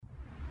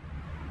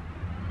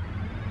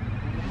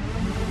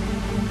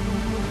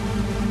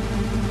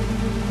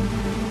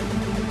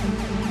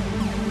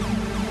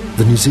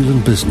the New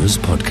Zealand Business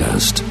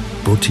Podcast,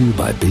 brought to you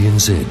by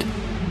BNZ,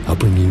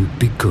 helping you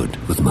be good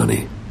with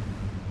money.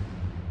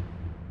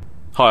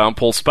 Hi, I'm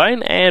Paul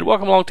Spain, and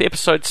welcome along to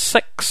episode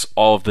 6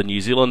 of the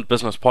New Zealand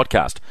Business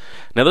Podcast.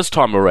 Now, this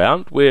time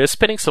around, we're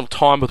spending some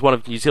time with one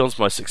of New Zealand's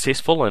most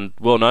successful and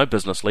well-known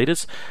business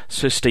leaders,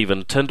 Sir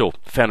Stephen Tindall,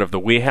 founder of The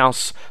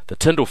Warehouse, the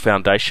Tindall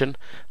Foundation,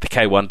 the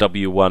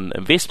K1W1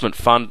 Investment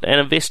Fund, and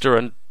investor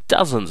in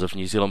dozens of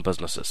New Zealand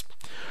businesses.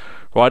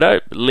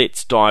 Righto,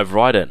 let's dive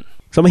right in.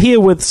 So I'm here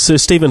with Sir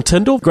Stephen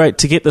Tindall. Great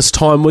to get this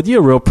time with you,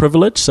 a real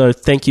privilege, so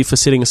thank you for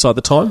setting aside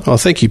the time. Oh,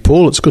 thank you,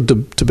 Paul. It's good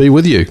to be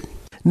with you.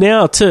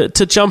 Now, to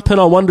jump in,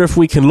 I wonder if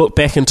we can look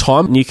back in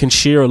time and you can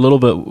share a little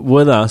bit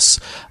with us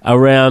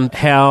around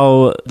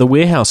how the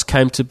Warehouse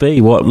came to be,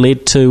 what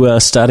led to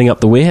starting up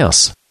the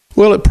Warehouse.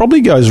 Well, it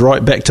probably goes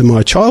right back to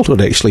my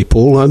childhood, actually,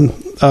 Paul. And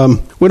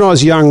when I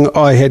was young,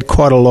 I had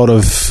quite a lot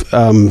of,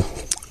 of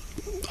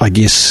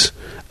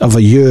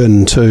a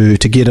yearn to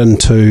get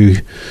into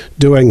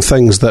doing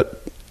things that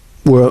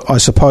were, I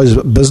suppose,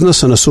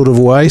 business in a sort of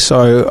way.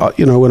 So,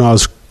 when I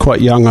was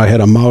quite young, I had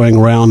a mowing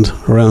round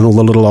around all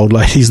the little old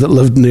ladies that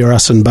lived near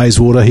us in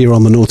Bayswater here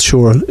on the North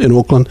Shore in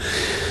Auckland.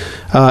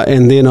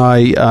 And then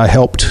I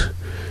helped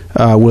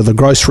with a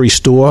grocery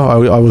store.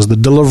 I was the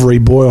delivery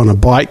boy on a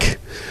bike.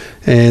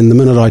 And the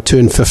minute I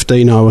turned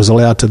 15, I was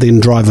allowed to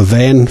then drive a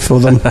van for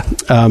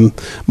them.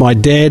 My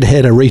dad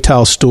had a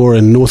retail store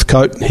in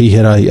Northcote. He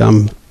had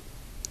a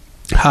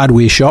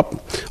hardware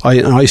shop.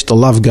 I used to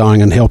love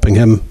going and helping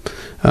him,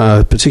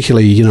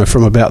 particularly,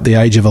 from about the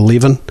age of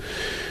 11.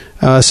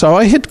 So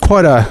I had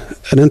quite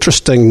an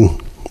interesting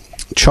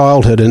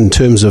childhood in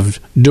terms of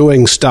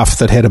doing stuff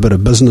that had a bit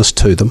of business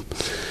to them.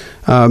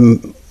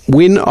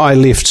 When I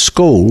left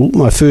school,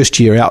 my first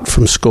year out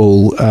from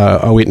school,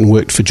 I went and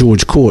worked for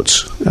George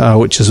Courts,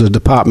 which is a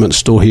department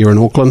store here in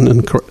Auckland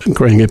in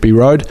Karangapi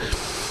Road.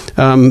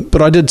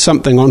 But I did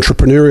something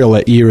entrepreneurial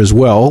that year as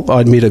well.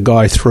 I'd met a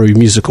guy through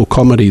musical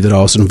comedy that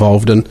I was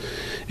involved in,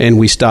 and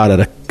we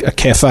started a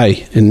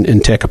cafe in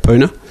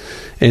Takapuna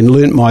and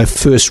learnt my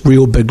first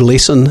real big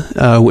lesson,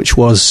 which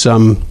was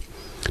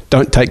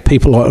don't take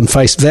people on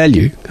face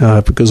value,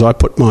 because I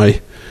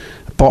borrowed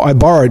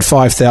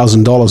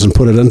 $5,000 and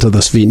put it into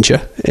this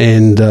venture,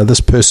 and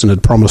this person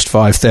had promised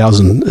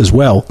 $5,000 as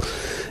well.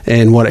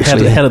 And what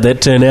actually how did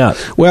that turn out?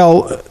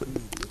 Well,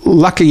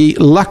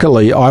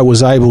 luckily, I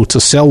was able to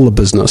sell the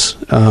business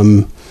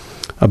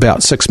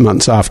about 6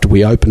 months after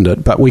we opened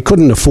it, but we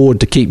couldn't afford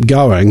to keep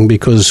going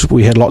because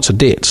we had lots of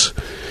debts.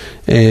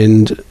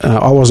 And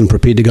I wasn't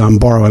prepared to go and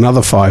borrow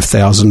another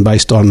 $5,000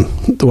 based on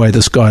the way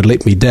this guy had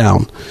let me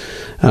down.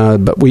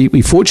 But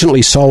we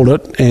fortunately sold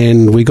it,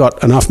 and we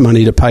got enough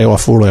money to pay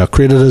off all our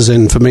creditors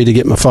and for me to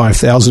get my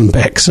 $5,000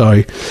 back. So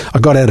I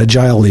got out of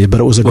jail there,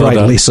 but it was a great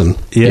lesson.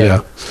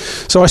 Yeah.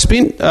 So I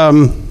spent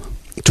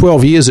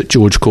 12 years at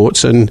George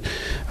Courts and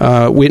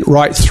went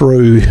right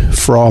through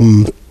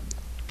from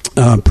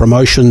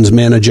promotions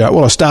manager.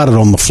 Well, I started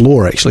on the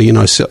floor, actually,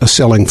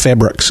 selling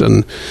fabrics,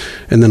 and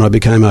then I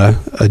became a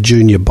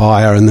junior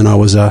buyer, and then I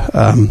was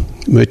a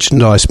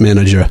merchandise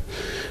manager,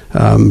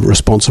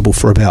 responsible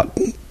for about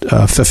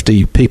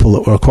 50 people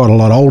that were quite a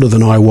lot older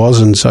than I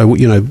was. And so,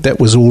 that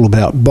was all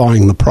about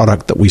buying the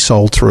product that we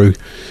sold through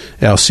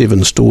our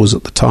 7 stores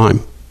at the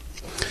time.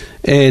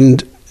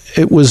 And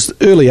it was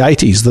early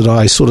 80s that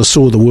I sort of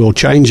saw the world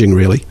changing,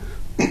 really.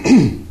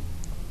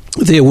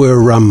 There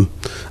were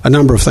a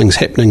number of things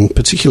happening,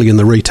 particularly in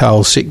the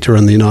retail sector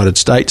in the United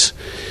States.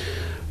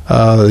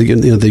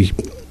 The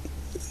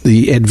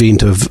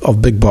advent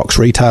of big box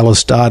retailers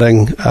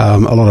starting, a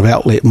lot of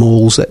outlet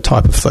malls, that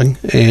type of thing.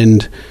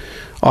 And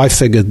I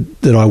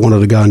figured that I wanted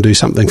to go and do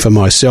something for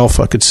myself.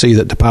 I could see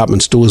that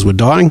department stores were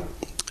dying.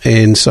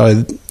 And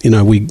so,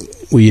 we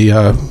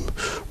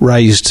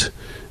raised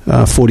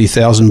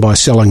 $40,000 by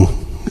selling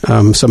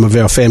some of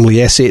our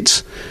family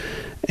assets,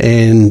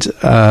 and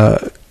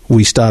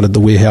we started the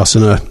Warehouse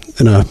in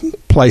a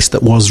place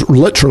that was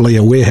literally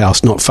a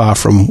warehouse not far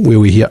from where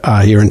we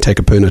are here in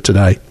Takapuna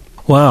today.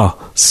 Wow.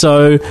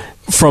 So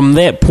from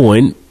that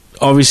point,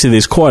 obviously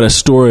there's quite a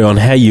story on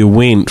how you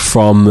went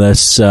from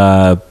this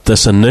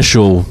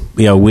initial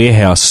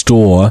warehouse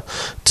store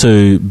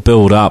to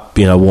build up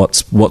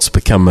what's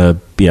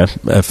become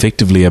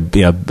effectively a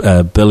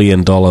 $1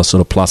 billion sort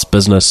of plus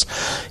business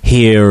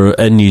here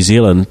in New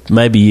Zealand.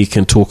 Maybe you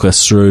can talk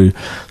us through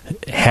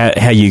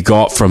how you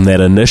got from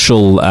that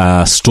initial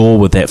store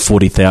with that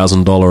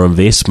 $40,000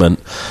 investment,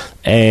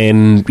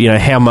 and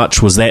how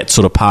much was that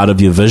sort of part of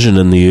your vision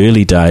in the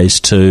early days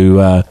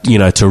to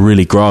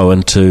really grow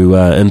into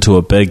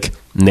a big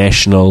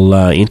national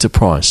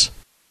enterprise?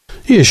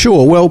 Yeah,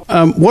 sure. Well,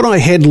 what I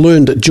had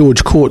learned at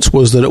George Courts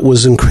was that it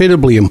was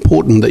incredibly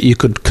important that you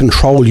could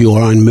control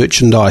your own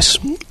merchandise.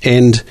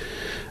 And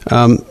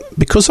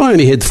because I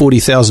only had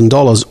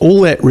 $40,000,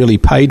 all that really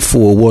paid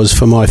for was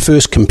for my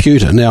first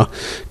computer. Now,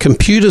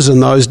 computers in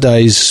those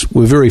days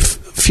were very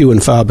few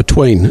and far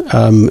between,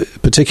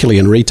 particularly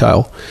in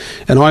retail.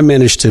 And I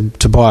managed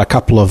to buy a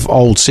couple of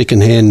old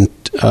second-hand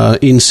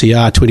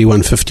NCR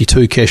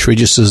 2152 cash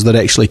registers that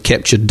actually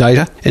captured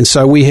data. And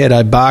so we had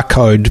a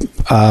barcode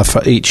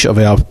for each of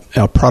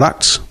our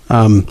products.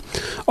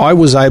 I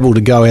was able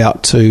to go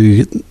out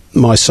to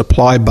my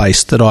supply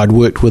base that I'd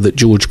worked with at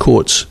George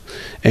Courts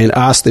and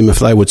ask them if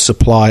they would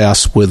supply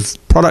us with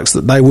products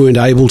that they weren't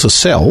able to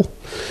sell,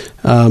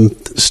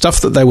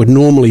 stuff that they would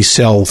normally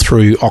sell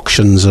through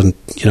auctions and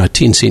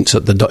 10 cents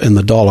in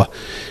the dollar.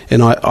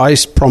 And I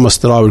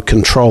promised that I would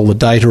control the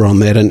data on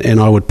that, and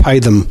I would pay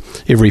them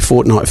every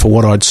fortnight for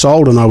what I'd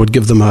sold, and I would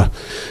give them a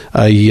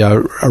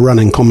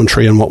running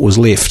commentary on what was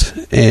left.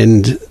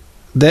 And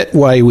that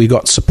way we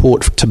got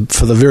support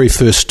for the very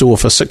first store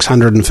for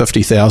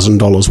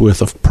 $650,000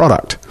 worth of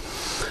product.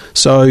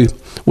 So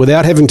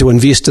without having to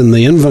invest in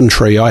the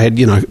inventory, I had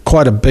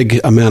quite a big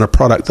amount of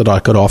product that I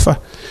could offer.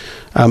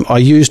 I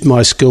used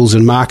my skills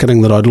in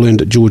marketing that I'd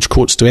learned at George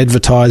Courts to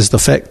advertise the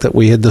fact that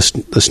we had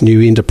this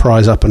new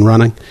enterprise up and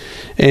running,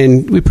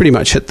 and we pretty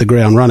much hit the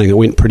ground running. It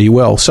went pretty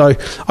well. So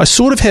I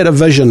sort of had a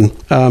vision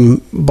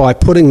by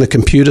putting the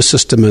computer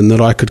system in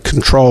that I could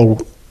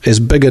control as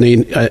big an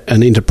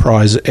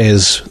enterprise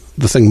as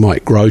the thing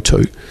might grow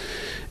to.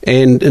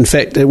 And in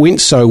fact, it went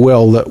so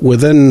well that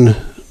within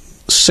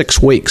 6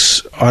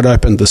 weeks, I'd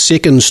opened the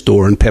second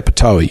store in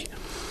Papatoe,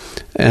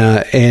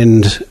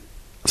 and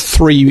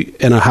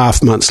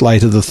 3.5 months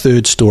later, the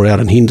third store out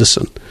in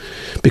Henderson.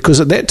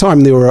 Because at that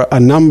time, there were a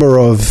number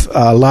of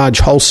large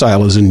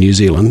wholesalers in New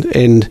Zealand,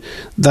 and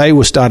they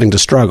were starting to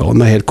struggle,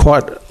 and they had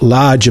quite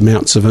large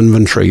amounts of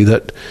inventory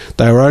that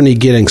they were only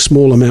getting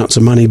small amounts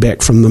of money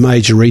back from the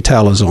major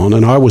retailers on,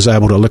 and I was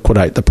able to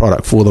liquidate the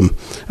product for them,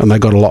 and they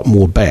got a lot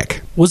more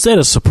back. Was that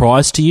a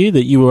surprise to you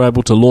that you were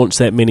able to launch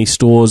that many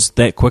stores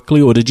that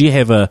quickly, or did you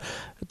have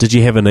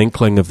an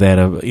inkling of that,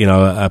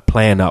 a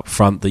plan up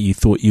front that you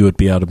thought you would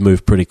be able to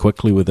move pretty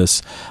quickly with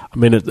this? I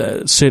mean,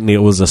 certainly it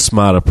was a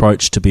smart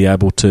approach to be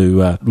able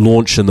to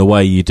launch in the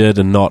way you did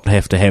and not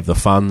have to have the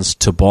funds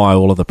to buy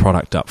all of the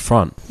product up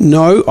front.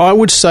 No, I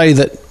would say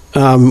that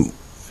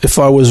if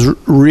I was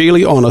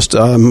really honest,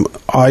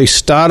 I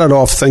started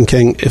off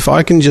thinking if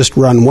I can just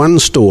run one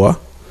store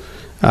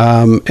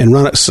and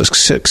run it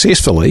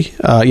successfully,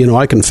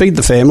 I can feed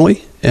the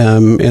family,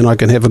 and I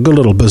can have a good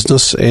little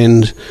business,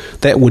 and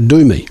that would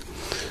do me.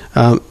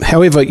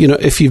 However,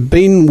 if you've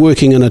been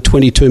working in a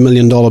 $22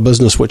 million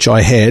business, which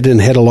I had,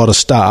 and had a lot of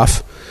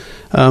staff,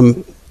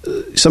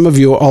 some of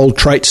your old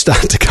traits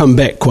start to come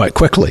back quite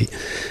quickly.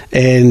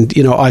 And,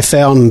 I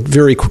found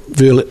very,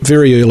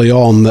 very early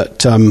on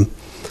that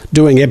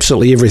doing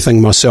absolutely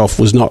everything myself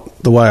was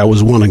not the way I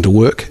was wanting to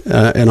work.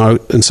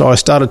 And so I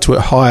started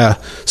to hire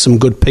some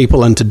good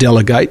people and to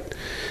delegate.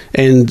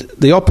 And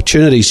the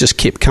opportunities just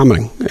kept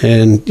coming.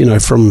 And,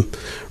 from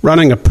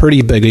running a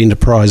pretty big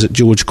enterprise at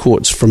George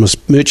Courts, from a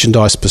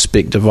merchandise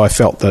perspective, I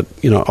felt that,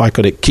 I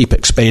could keep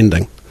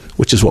expanding,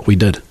 which is what we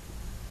did.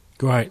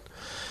 Great.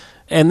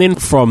 And then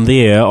from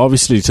there,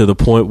 obviously to the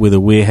point where the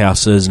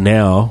warehouse is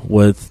now,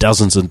 with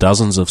dozens and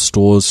dozens of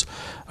stores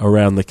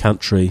around the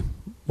country.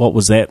 What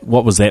was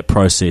that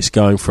process,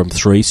 going from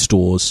 3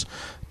 stores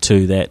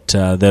to that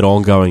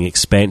ongoing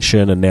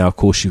expansion, and now, of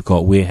course, you've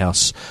got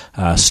warehouse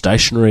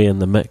stationery in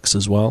the mix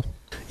as well?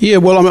 Yeah,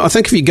 well, I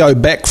think if you go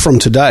back from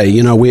today,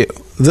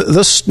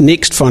 this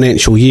next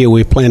financial year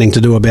we're planning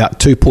to do about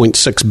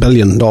 $2.6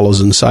 billion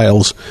in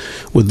sales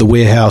with the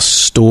warehouse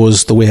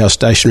stores, the warehouse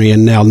stationery,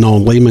 and now Noel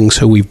Leemings,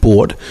 who we've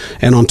bought.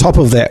 And on top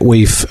of that,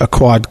 we've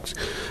acquired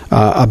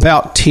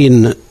about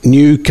 10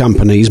 new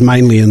companies,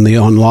 mainly in the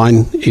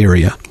online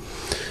area.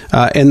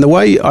 And the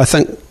way I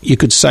think you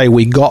could say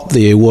we got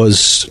there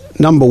was,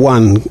 number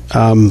one,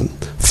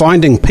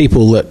 finding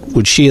people that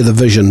would share the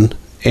vision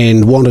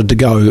and wanted to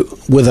go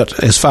with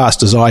it as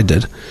fast as I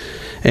did.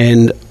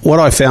 And what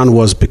I found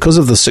was, because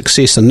of the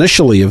success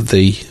initially of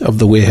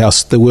the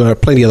warehouse, there were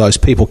plenty of those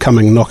people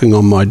coming knocking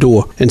on my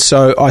door. And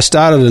so I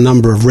started a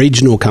number of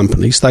regional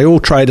companies. They all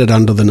traded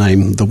under the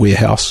name The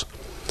Warehouse.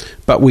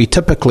 But we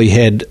typically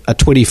had a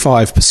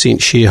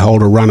 25%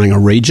 shareholder running a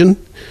region,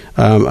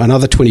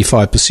 another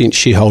 25%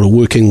 shareholder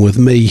working with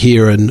me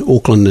here in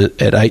Auckland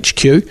at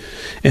HQ,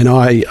 and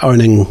I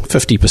owning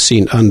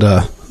 50%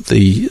 under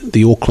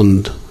the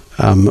Auckland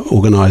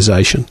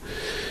organisation.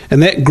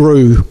 And that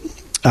grew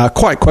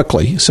quite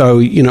quickly. So,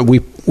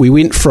 we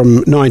went from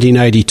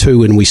 1982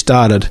 when we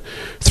started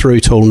through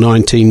till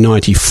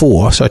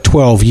 1994, so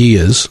 12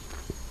 years,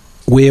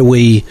 where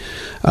we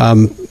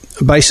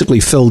basically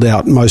filled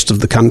out most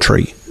of the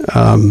country,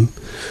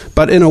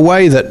 but in a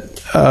way that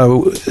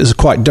is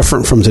quite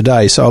different from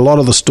today. So a lot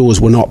of the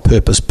stores were not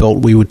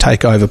purpose-built. We would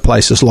take over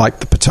places like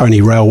the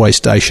Petone railway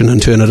station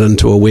and turn it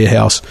into a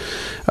warehouse,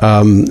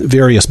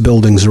 various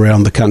buildings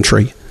around the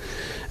country.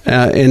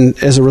 And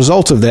as a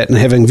result of that, and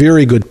having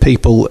very good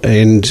people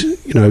and,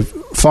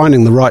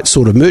 finding the right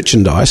sort of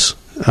merchandise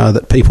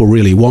that people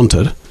really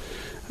wanted,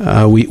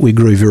 we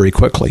grew very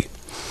quickly.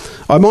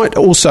 I might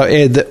also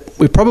add that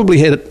we probably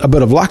had a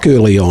bit of luck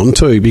early on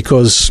too,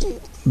 because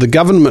the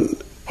government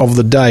of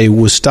the day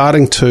was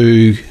starting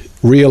to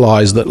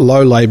realise that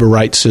low labour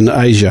rates in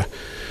Asia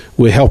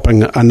we're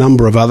helping a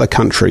number of other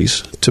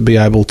countries to be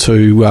able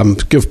to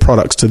give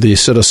products to their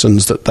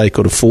citizens that they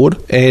could afford.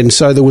 And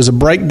so there was a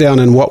breakdown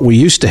in what we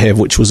used to have,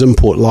 which was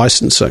import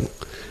licensing.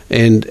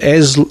 And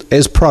as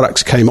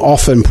products came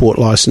off import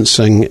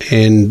licensing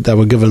and they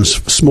were given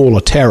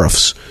smaller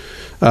tariffs,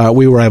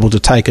 we were able to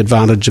take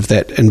advantage of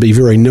that and be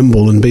very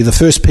nimble and be the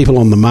first people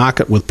on the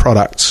market with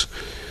products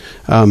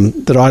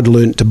that I'd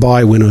learnt to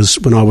buy when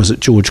I was at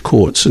George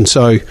Courts. And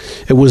so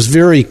it was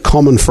very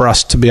common for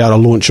us to be able to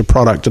launch a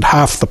product at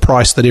half the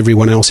price that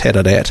everyone else had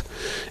it at.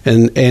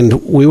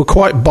 And we were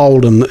quite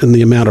bold in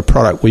the amount of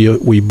product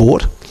we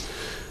bought.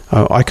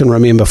 I can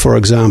remember, for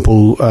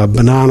example,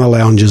 banana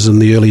lounges in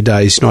the early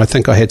days. I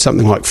think I had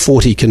something like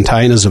 40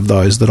 containers of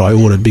those that I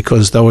ordered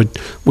because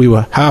we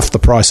were half the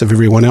price of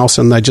everyone else,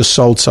 and they just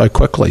sold so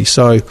quickly.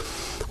 So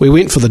we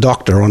went for the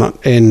doctor on it,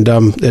 and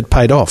it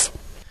paid off.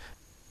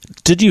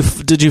 Did you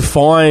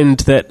find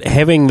that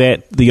having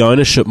the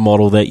ownership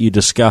model that you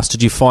discussed,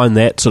 did you find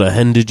that sort of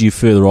hindered you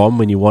further on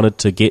when you wanted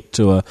to get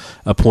to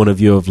a point of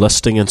view of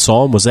listing and so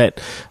on? Was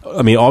that,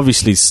 I mean,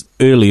 obviously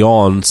early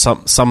on,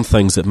 some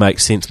things that make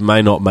sense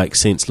may not make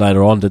sense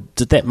later on.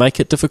 Did that make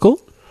it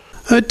difficult?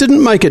 It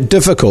didn't make it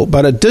difficult,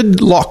 but it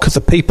did lock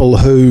the people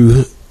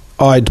who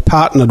I'd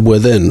partnered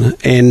with in,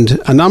 and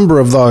a number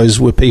of those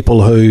were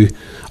people who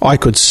I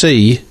could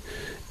see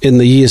in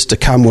the years to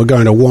come were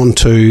going to want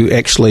to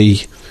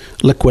actually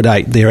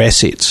liquidate their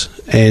assets.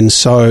 And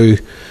so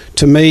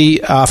to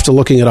me, after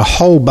looking at a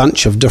whole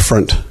bunch of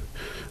different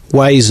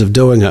ways of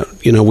doing it,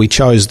 we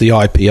chose the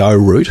IPO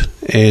route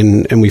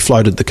and we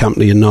floated the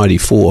company in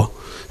 94.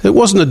 It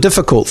wasn't a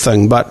difficult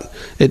thing, but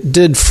it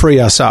did free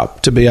us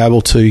up to be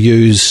able to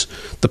use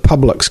the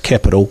public's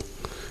capital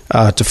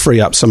to free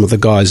up some of the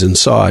guys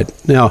inside.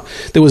 Now,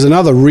 there was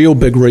another real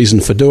big reason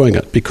for doing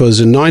it,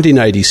 because in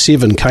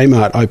 1987,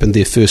 Kmart opened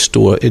their first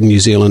store in New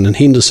Zealand in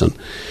Henderson,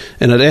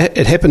 and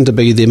it happened to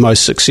be their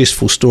most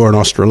successful store in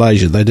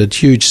Australasia. They did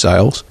huge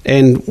sales,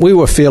 and we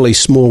were a fairly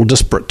small,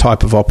 disparate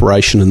type of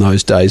operation in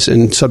those days.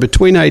 And so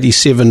between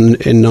 87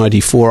 and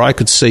 94, I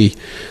could see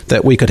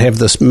that we could have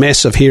this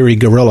massive hairy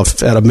gorilla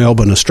out of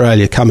Melbourne,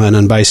 Australia, come in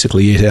and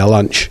basically eat our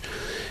lunch.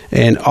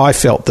 And I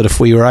felt that if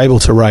we were able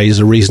to raise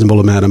a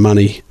reasonable amount of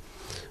money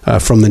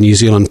from the New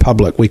Zealand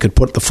public, we could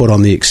put the foot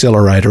on the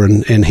accelerator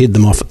and head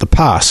them off at the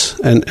pass.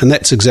 And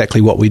that's exactly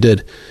what we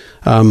did.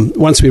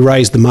 Once we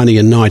raised the money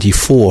in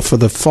 94, for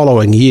the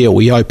following year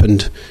we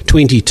opened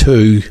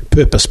 22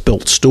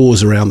 purpose-built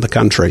stores around the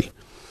country,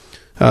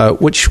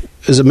 which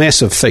is a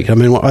massive feat. I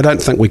mean, I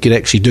don't think we could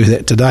actually do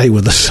that today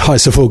with the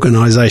size of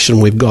organisation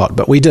we've got,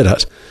 but we did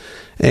it.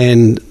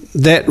 And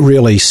that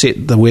really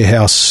set the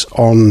warehouse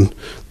on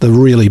the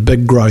really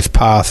big growth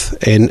path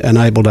and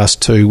enabled us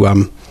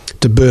to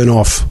burn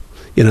off,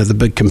 the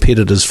big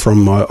competitors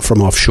from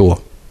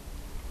offshore.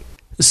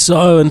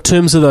 So, in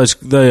terms of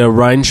the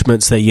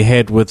arrangements that you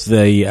had with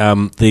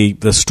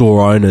the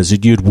store owners,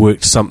 you'd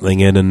worked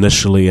something in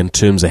initially in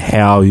terms of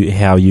how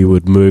you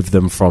would move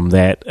them from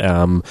that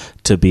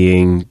to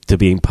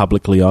being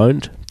publicly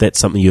owned. That's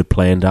something you'd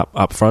planned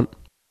up front.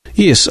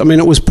 Yes, I mean,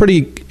 it was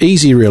pretty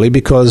easy really,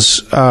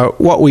 because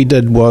what we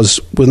did was,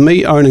 with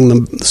me owning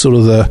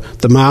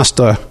the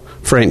master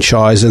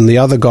franchise and the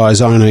other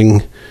guys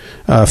owning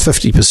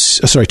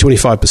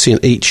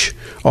 25% each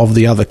of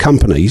the other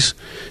companies,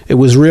 it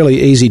was really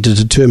easy to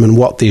determine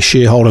what their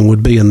shareholding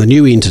would be in the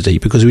new entity,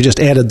 because we just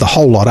added the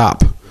whole lot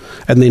up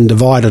and then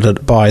divided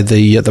it by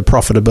the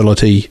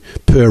profitability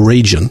per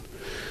region,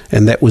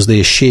 and that was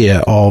their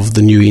share of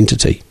the new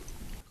entity.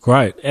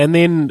 Great. And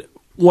then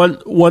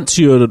once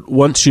you had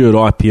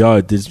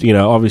IPO'd, there's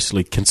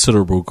obviously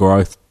considerable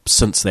growth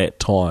since that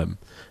time.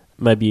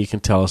 Maybe you can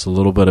tell us a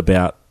little bit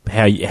about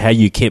how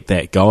you kept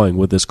that going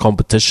with this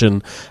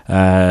competition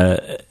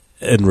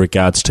in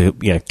regards to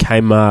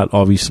Kmart,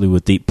 obviously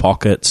with deep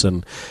pockets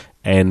and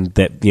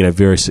that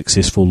very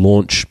successful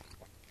launch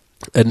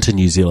into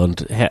New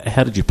Zealand.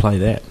 How did you play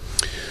that?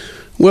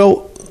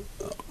 Well,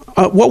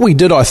 what we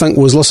did, I think,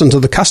 was listen to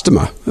the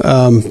customer.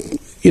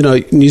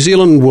 New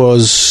Zealand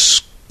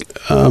was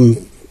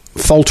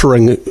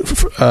faltering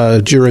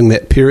during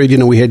that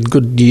period. We had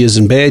good years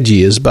and bad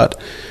years, but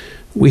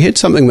we had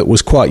something that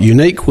was quite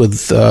unique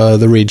with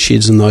the red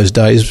sheds in those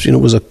days. It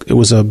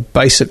was a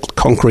basic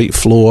concrete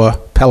floor,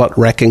 pallet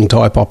racking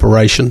type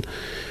operation,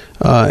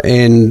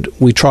 and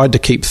we tried to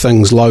keep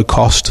things low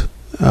cost.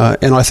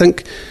 And I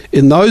think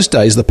in those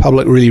days the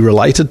public really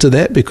related to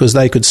that, because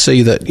they could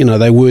see that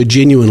they were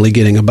genuinely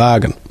getting a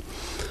bargain.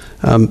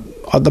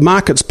 The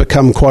market's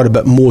become quite a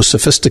bit more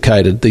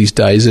sophisticated these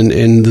days,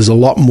 and there's a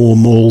lot more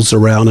malls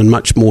around and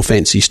much more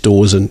fancy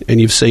stores, and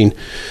you've seen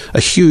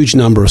a huge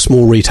number of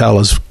small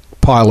retailers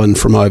pile in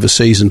from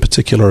overseas, in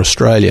particular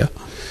Australia.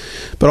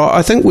 But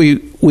I think we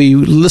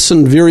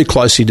listened very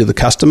closely to the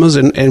customers,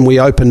 and we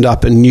opened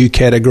up in new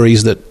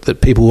categories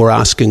that people were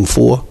asking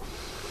for.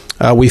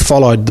 We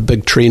followed the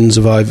big trends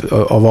of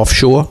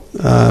offshore,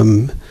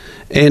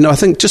 and I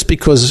think just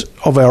because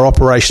of our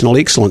operational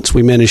excellence,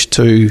 we managed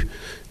to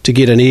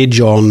get an edge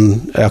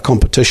on our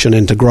competition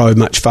and to grow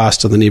much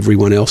faster than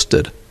everyone else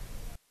did.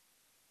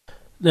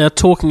 Now,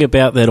 talking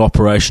about that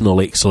operational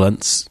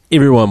excellence,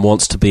 everyone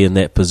wants to be in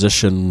that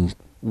position,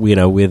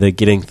 where they're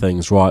getting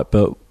things right,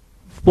 but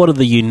what are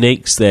the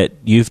uniques that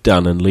you've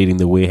done in leading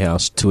the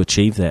warehouse to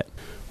achieve that?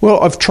 Well,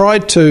 I've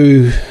tried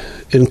to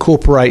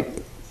incorporate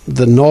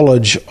the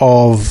knowledge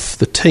of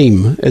the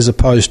team as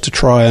opposed to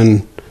try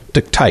and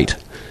dictate.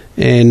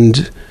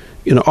 And,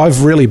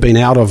 I've really been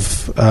out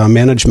of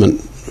management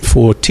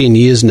for 10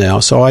 years now.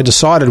 So I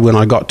decided when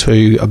I got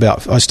to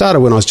I started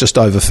when I was just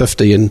over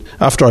 50, and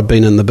after I'd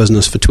been in the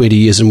business for 20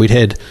 years and we'd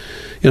had,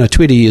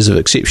 20 years of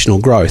exceptional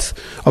growth,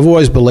 I've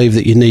always believed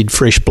that you need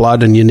fresh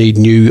blood and you need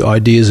new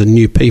ideas and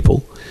new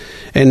people.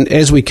 And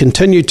as we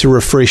continued to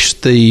refresh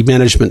the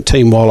management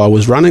team while I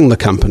was running the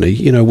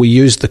company, we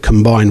used the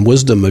combined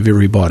wisdom of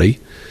everybody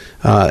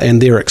and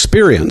their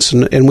experience.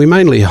 And we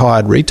mainly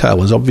hired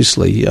retailers,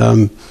 obviously,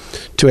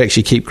 to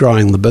actually keep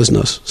growing the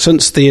business.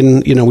 Since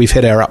then, we've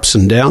had our ups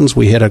and downs.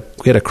 We had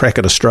a crack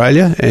at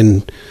Australia,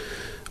 and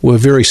we're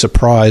very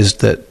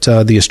surprised that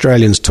the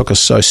Australians took us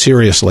so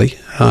seriously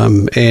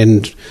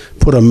and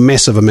put a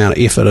massive amount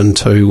of effort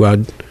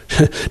into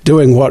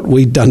doing what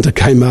we'd done to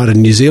Kmart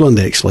in New Zealand,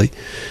 actually.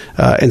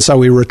 And so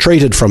we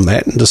retreated from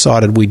that and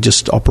decided we'd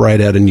just operate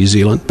out in New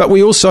Zealand. But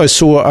we also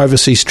saw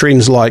overseas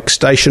trends like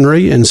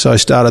stationery, and so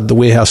started the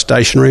warehouse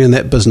stationery, and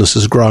that business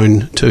has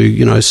grown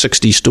to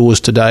 60 stores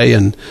today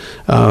and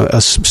a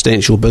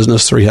substantial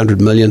business,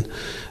 300 million.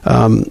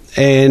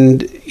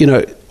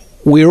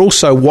 We're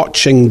also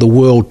watching the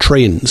world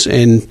trends,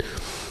 and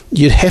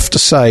you'd have to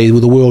say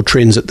the world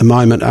trends at the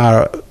moment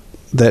are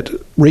that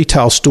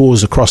retail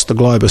stores across the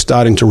globe are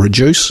starting to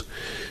reduce.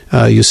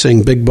 You're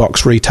seeing big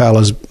box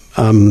retailers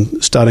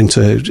starting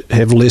to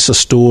have lesser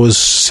stores,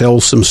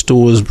 sell some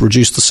stores,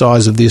 reduce the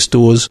size of their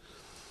stores.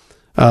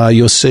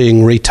 You're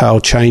seeing retail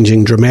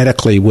changing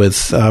dramatically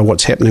with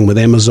what's happening with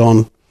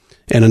Amazon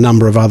and a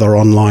number of other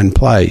online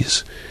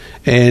plays.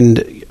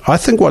 And I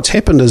think what's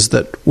happened is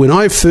that when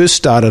I first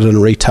started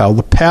in retail,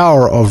 the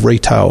power of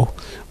retail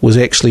was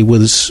actually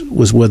was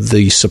with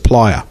the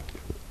supplier.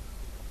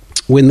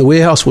 When the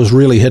warehouse was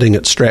really hitting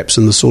its straps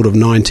in the sort of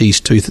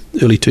 90s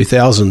to early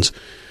 2000s,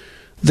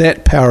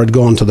 that power had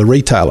gone to the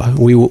retailer.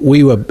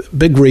 We were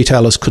big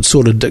retailers could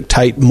sort of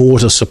dictate more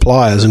to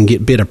suppliers and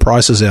get better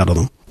prices out of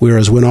them.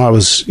 Whereas when I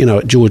was,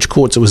 at George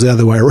Courts, it was the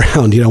other way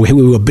around. We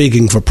were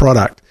begging for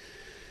product.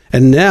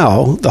 And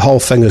now the whole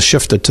thing has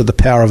shifted to the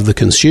power of the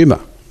consumer.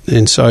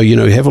 And so,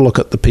 have a look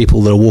at the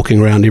people that are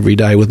walking around every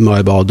day with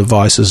mobile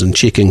devices and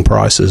checking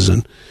prices.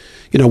 And,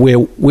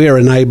 we're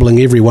enabling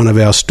every one of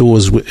our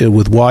stores with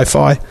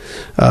Wi-Fi.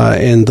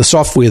 And the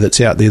software that's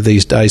out there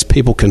these days,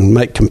 people can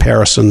make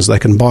comparisons. They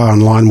can buy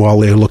online while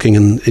they're looking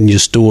in your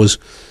stores.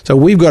 So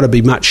we've got to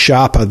be much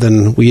sharper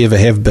than we ever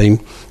have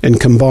been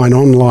and combine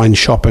online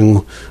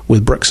shopping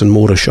with bricks and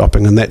mortar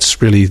shopping. And that's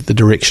really the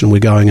direction we're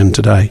going in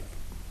today.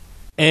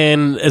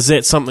 And is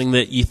that something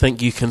that you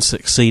think you can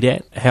succeed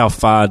at? How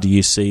far do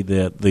you see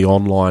the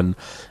online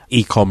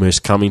e-commerce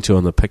coming to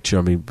in the picture?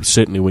 I mean,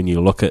 certainly when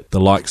you look at the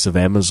likes of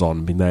Amazon,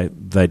 I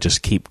mean, they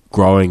just keep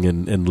growing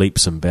in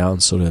leaps and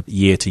bounds, sort of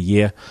year to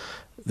year.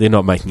 They're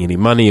not making any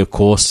money, of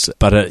course,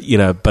 but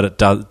it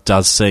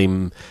does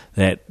seem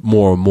that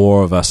more and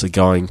more of us are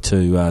going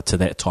to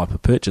that type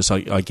of purchase.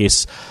 I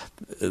guess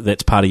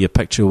that's part of your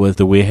picture with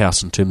the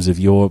warehouse in terms of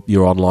your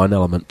online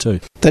element too.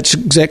 That's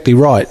exactly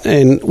right,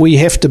 and we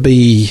have to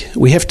be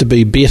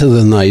better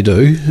than they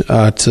do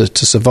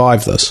to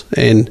survive this.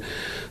 And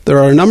there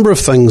are a number of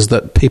things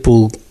that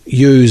people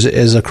use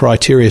as a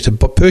criteria to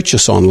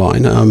purchase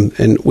online,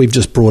 and we've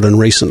just brought in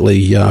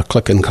recently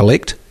click and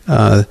collect.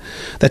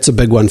 That's a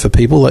big one for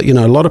people.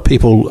 A lot of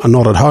people are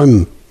not at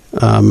home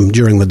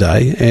during the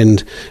day,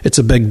 and it's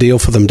a big deal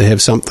for them to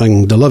have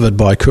something delivered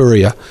by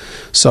courier.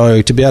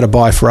 So to be able to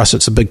buy for us,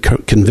 it's a big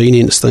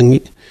convenience thing.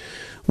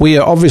 We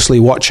are obviously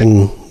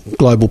watching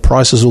global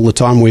prices all the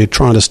time. We're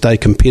trying to stay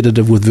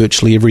competitive with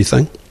virtually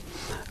everything.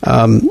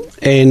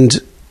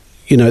 That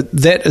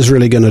is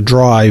really going to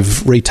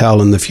drive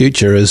retail in the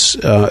future. Is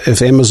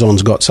if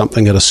Amazon's got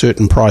something at a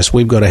certain price,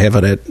 we've got to have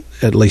it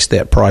at least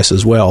that price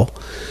as well,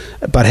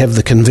 but have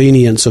the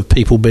convenience of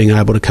people being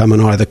able to come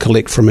and either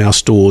collect from our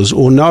stores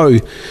or know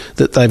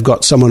that they've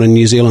got someone in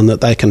New Zealand that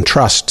they can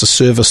trust to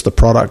service the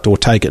product or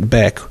take it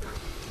back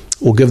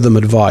or give them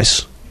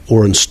advice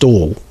or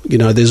install.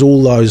 There's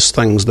all those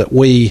things that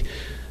we,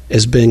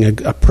 as being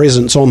a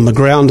presence on the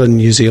ground in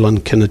New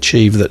Zealand, can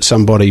achieve that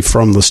somebody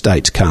from the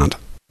States can't.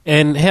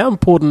 And how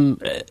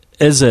important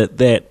is it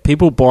that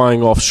people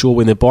buying offshore,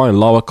 when they're buying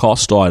lower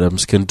cost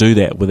items, can do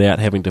that without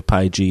having to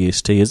pay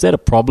GST? Is that a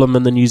problem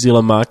in the New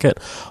Zealand market?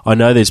 I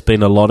know there's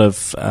been a lot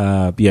of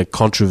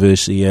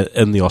controversy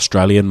in the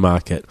Australian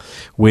market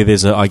where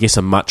there's,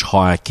 a much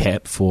higher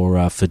cap for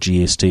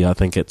GST. I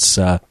think it's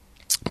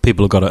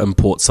people have got to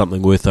import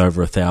something worth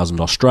over $1,000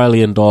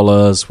 Australian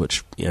dollars,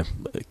 which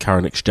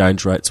current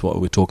exchange rates, what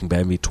we're talking about,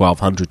 maybe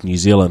 1,200 New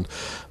Zealand.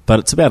 But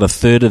it's about a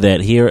third of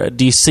that here.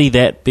 Do you see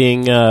that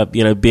being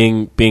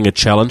a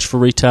challenge for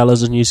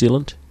retailers in New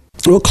Zealand?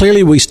 Well,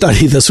 clearly we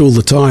study this all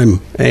the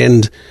time,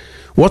 and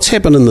what's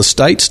happened in the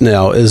States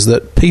now is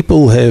that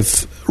people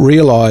have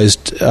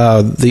realised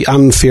the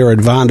unfair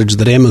advantage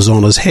that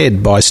Amazon has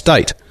had by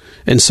state.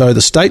 And so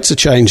the states are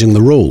changing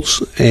the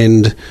rules.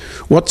 And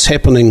what's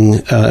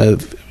happening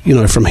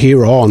from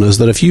here on is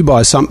that if you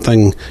buy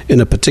something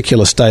in a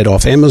particular state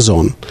off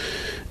Amazon,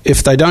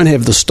 if they don't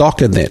have the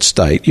stock in that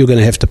state, you're going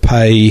to have to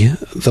pay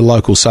the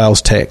local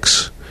sales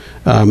tax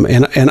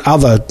and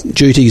other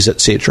duties,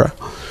 etc.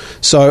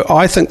 So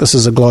I think this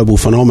is a global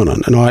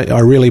phenomenon, and I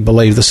really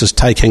believe this is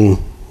taking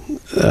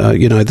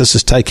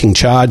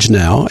charge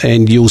now,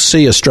 and you'll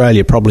see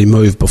Australia probably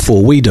move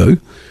before we do,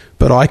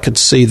 but I could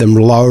see them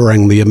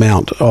lowering the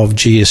amount of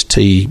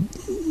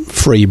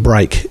GST-free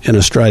break in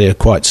Australia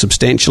quite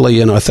substantially,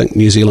 and I think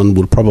New Zealand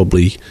would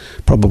probably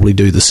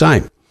do the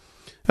same.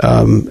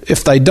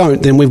 If they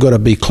don't, then we've got to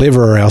be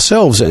cleverer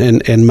ourselves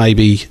and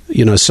maybe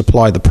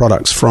supply the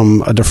products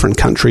from a different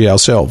country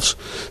ourselves.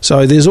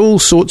 So there's all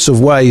sorts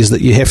of ways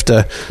that you have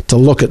to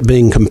look at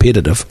being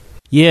competitive.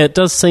 Yeah, it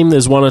does seem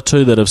there's one or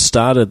two that have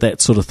started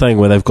that sort of thing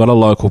where they've got a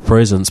local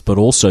presence, but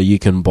also you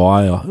can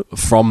buy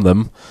from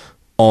them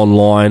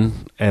online,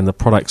 and the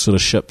product sort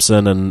of ships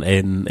in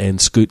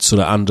and scoots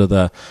sort of under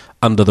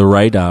the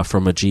radar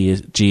from a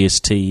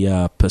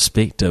GST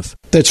perspective.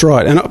 That's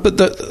right,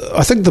 but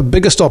I think the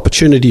biggest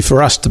opportunity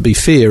for us, to be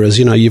fair, is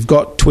you've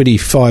got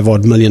 25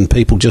 odd million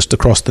people just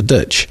across the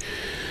ditch,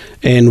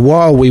 and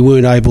while we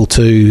weren't able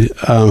to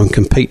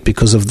compete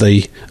because of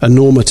the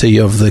enormity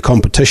of the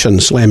competition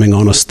slamming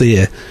on us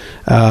there,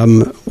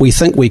 we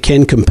think we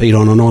can compete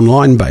on an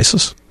online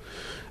basis.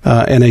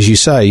 And as you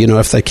say,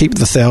 if they keep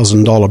the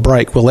 $1,000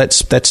 break, well,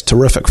 that's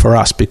terrific for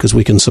us because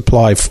we can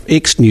supply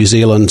ex-New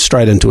Zealand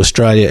straight into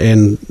Australia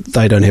and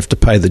they don't have to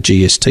pay the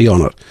GST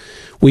on it.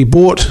 We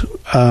bought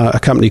a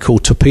company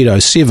called Torpedo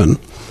 7,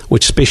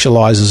 which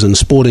specialises in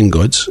sporting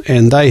goods,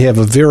 and they have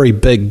a very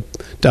big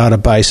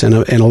database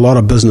and a lot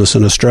of business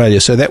in Australia.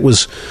 So that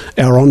was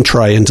our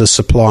entree into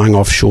supplying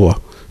offshore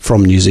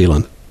from New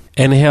Zealand.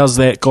 And how's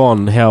that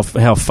gone? How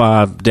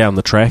far down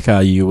the track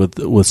are you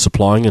with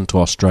supplying into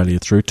Australia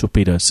through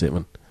Torpedo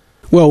 7?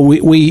 Well,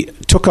 we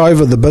took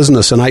over the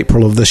business in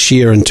April of this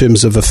year in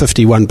terms of a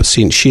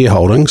 51%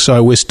 shareholding,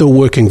 so we're still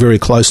working very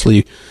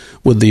closely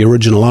with the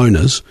original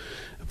owners.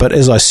 But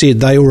as I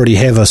said, they already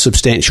have a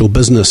substantial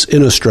business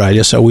in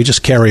Australia, so we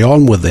just carry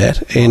on with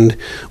that, and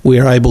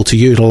we're able to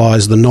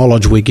utilise the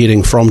knowledge we're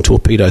getting from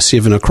Torpedo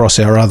 7 across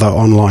our other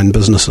online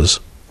businesses.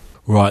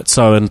 Right,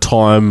 so in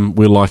time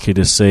we're likely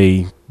to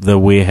see the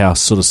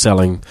warehouse sort of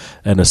selling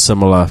in a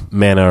similar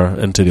manner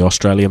into the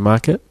Australian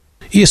market?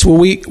 Yes, well,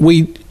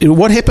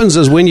 what happens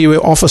is when you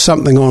offer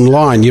something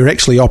online, you're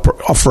actually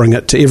offering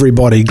it to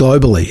everybody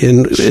globally,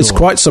 and Sure. It's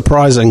quite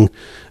surprising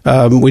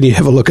when you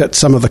have a look at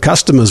some of the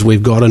customers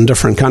we've got in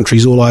different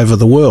countries all over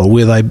the world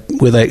where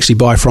they actually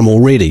buy from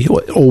already,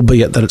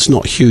 albeit that it's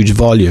not huge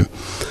volume.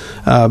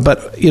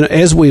 But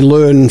as we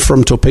learn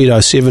from Torpedo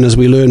 7, as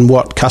we learn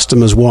what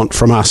customers want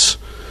from us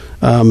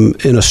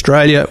in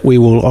Australia, we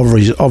will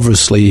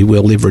obviously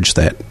we'll leverage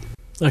that.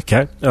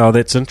 Okay. Oh,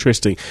 that's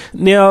interesting.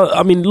 Now,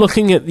 I mean,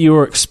 looking at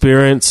your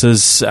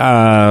experiences, through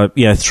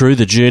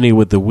the journey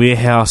with the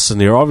warehouse, and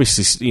there are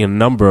obviously a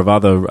number of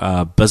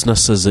other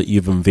businesses that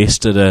you've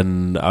invested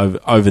in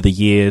over the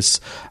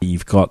years.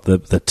 You've got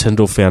the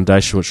Tindall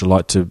Foundation, which I'd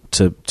like to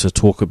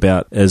talk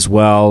about as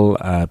well.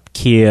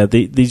 CARE,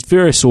 these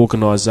various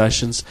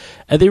organisations.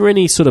 Are there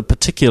any sort of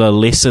particular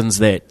lessons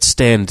that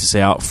stands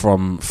out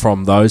from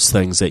those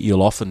things that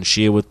you'll often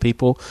share with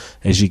people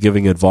as you're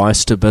giving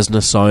advice to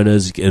business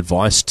owners,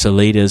 advice to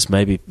leaders,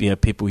 maybe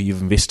people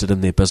you've invested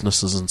in their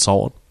businesses and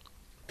so on?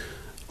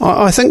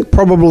 I think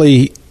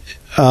probably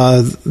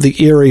the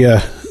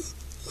area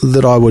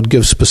that I would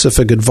give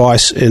specific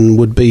advice in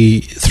would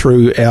be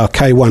through our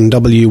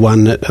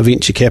K1W1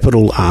 venture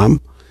capital arm.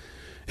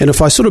 And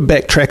if I sort of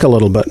backtrack a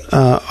little bit,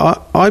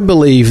 I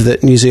believe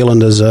that New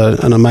Zealand is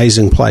an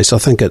amazing place. I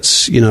think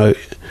it's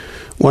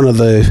one of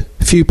the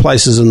few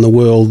places in the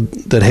world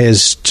that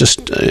has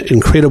just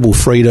incredible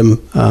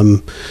freedom,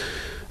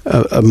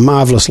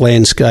 marvellous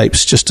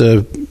landscapes, just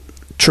a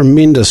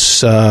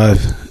tremendous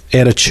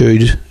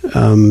attitude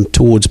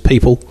towards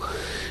people,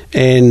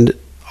 and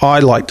I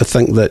like to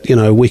think that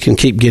we can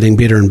keep getting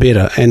better and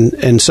better,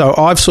 and so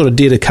I've sort of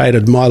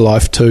dedicated my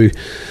life to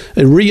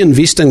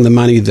reinvesting the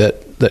money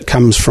that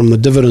comes from the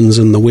dividends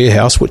in the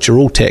warehouse, which are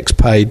all tax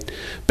paid,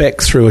 back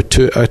through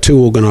two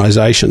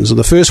organisations.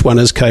 The first one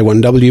is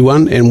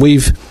K1W1, and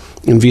we've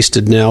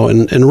invested now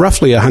in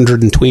roughly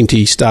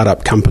 120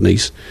 startup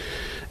companies.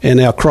 And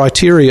our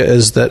criteria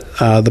is that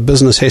the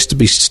business has to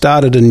be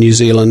started in New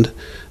Zealand,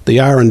 the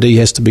R&D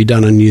has to be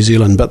done in New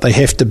Zealand, but they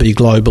have to be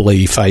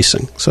globally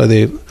facing. So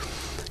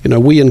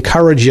we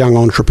encourage young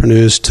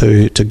entrepreneurs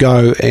to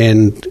go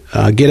and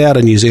get out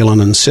of New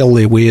Zealand and sell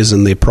their wares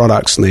and their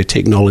products and their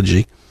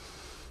technology.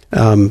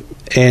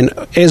 And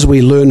as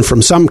we learn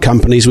from some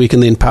companies, we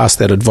can then pass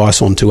that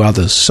advice on to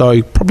others.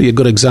 So probably a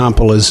good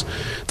example is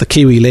the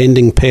Kiwi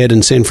Landing Pad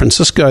in San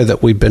Francisco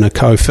that we've been a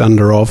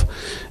co-founder of.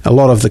 A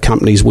lot of the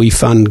companies we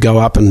fund go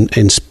up and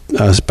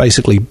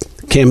basically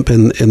camp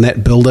in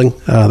that building.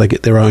 They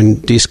get their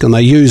own desk and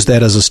they use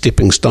that as a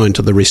stepping stone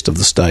to the rest of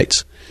the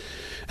states.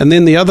 And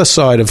then the other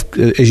side of,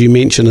 as you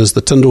mentioned, is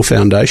the Tindall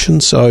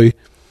Foundation. So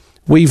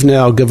we've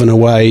now given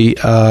away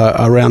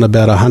around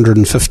about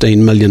 $115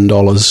 million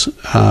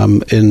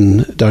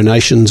in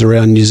donations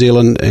around New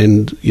Zealand,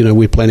 and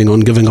we're planning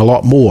on giving a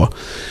lot more.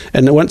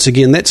 And once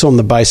again, that's on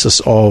the basis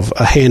of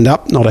a hand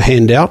up, not a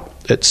handout.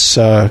 It's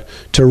to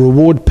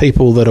reward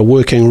people that are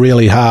working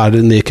really hard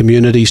in their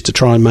communities to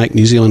try and make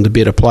New Zealand a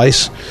better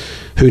place,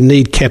 who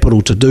need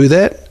capital to do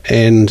that.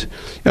 And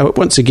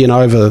once again,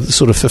 over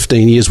sort of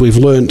 15 years, we've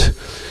learnt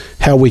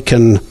how we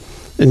can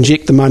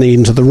inject the money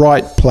into the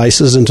right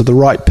places, into the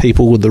right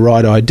people with the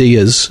right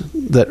ideas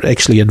that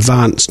actually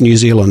advance New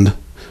Zealand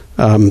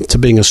to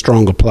being a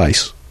stronger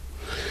place.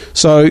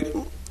 So,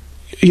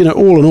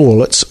 all in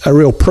all, it's a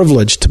real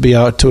privilege to be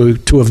able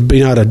to have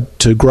been able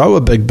to grow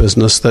a big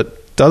business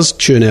that does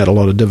churn out a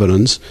lot of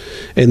dividends,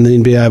 and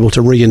then be able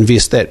to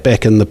reinvest that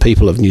back in the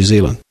people of New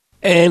Zealand.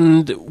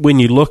 And when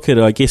you look at,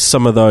 I guess,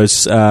 some of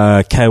those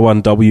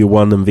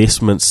K1W1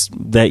 investments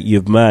that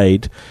you've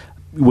made,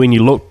 when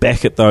you look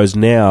back at those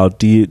now,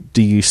 do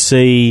you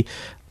see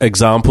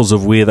examples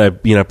of where they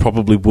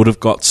probably would have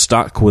got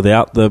stuck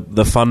without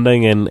the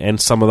funding,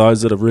 and some of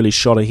those that have really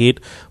shot ahead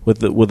with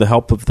the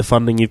help of the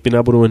funding you've been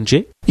able to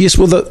inject? Yes,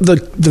 well,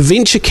 the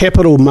venture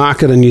capital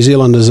market in New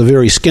Zealand is a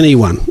very skinny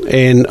one,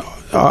 and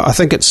I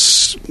think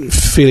it's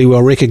fairly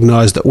well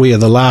recognised that we are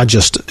the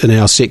largest in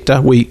our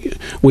sector.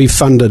 We've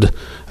funded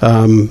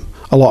a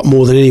lot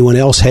more than anyone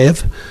else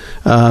have.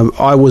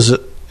 I was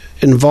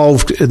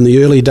involved in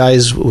the early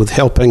days with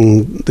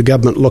helping the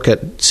government look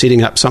at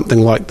setting up something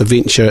like the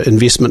Venture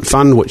Investment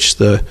Fund, which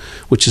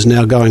is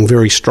now going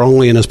very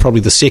strongly and is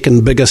probably the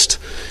second biggest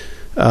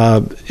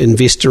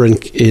investor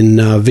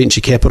in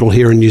venture capital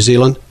here in New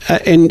Zealand.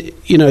 And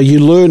you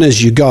learn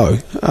as you go,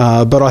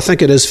 but I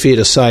think it is fair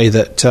to say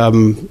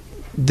that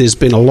there's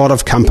been a lot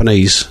of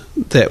companies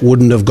that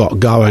wouldn't have got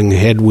going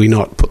had we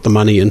not put the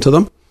money into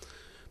them.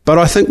 But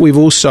I think we've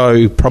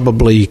also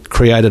probably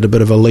created a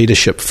bit of a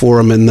leadership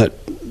forum in that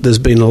there's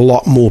been a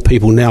lot more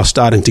people now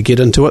starting to get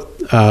into it.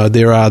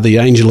 There are the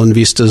angel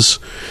investors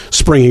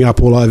springing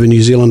up all over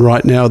New Zealand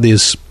right now.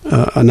 There's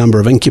a number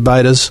of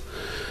incubators.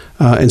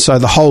 And so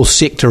the whole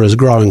sector is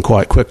growing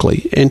quite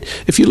quickly. And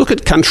if you look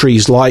at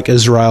countries like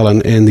Israel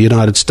and the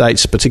United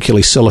States,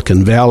 particularly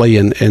Silicon Valley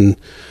and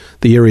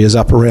the areas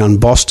up around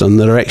Boston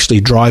that are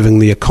actually driving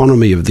the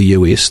economy of the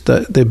US,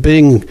 they're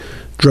being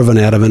driven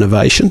out of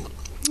innovation.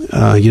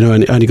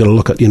 And only got to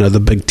look at, the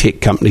big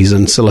tech companies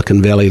in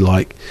Silicon Valley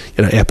like,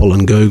 Apple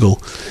and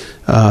Google.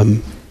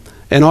 And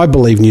I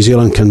believe New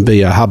Zealand can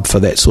be a hub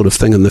for that sort of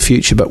thing in the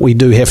future, but we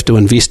do have to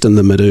invest in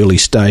them at early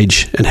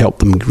stage and help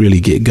them really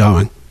get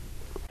going.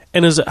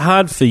 And is it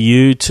hard for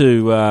you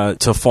to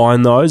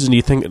find those? And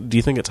do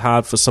you think it's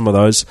hard for some of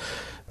those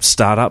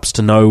startups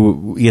to know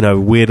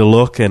where to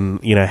look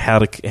and how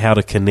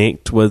to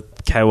connect with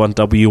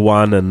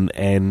K1W1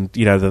 and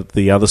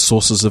the other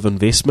sources of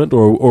investment,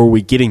 or are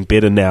we getting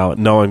better now at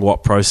knowing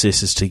what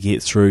processes to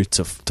get through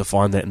to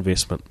find that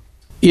investment?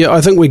 Yeah,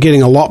 I think we're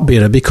getting a lot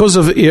better because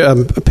of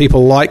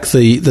people like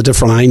the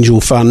different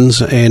angel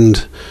funds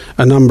and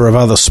a number of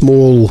other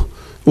small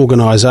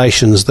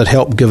organisations that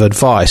help give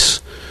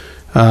advice.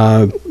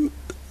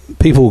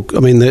 People,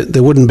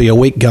 there wouldn't be a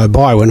week go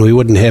by when we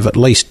wouldn't have at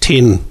least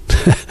 10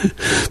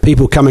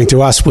 people coming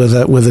to us with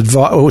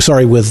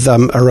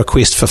a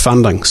request for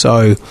funding.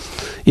 So,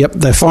 yep,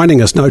 they're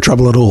finding us no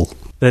trouble at all.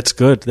 That's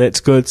good.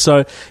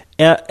 So,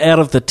 out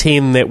of the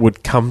 10 that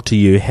would come to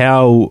you,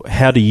 how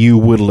do you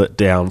whittle it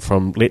down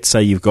from? Let's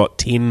say you've got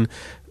 10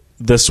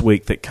 this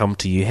week that come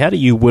to you. How do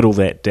you whittle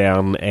that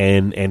down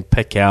and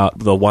pick out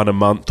the one a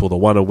month or the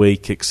one a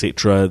week,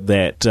 etc.,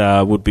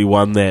 that would be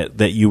one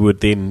that you would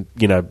then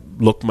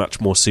look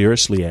much more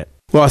seriously at?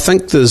 Well, I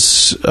think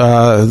there's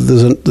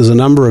a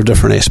number of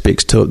different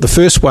aspects to it. The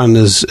first one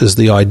is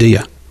the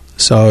idea.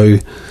 So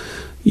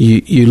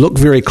you look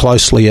very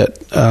closely at,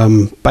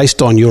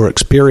 based on your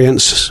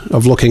experience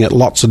of looking at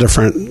lots of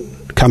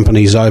different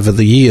companies over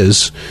the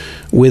years,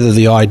 whether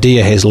the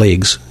idea has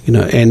legs,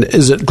 and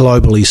is it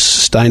globally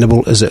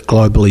sustainable? Is it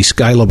globally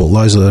scalable?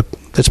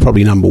 That's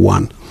probably number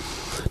one.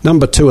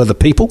 Number two are the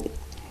people,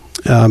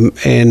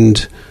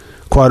 and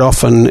quite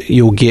often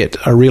you'll get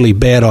a really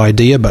bad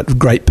idea but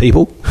great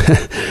people,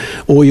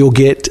 or you'll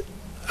get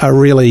a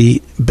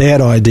really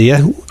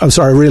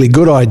really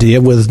good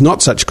idea with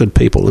not such good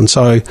people. And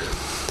so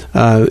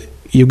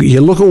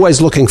you're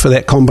always looking for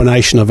that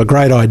combination of a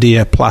great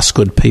idea plus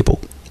good people.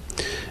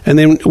 And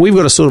then we've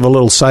got a sort of a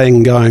little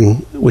saying going,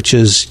 which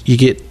is you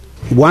get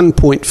 1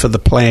 point for the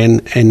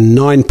plan and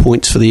 9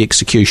 points for the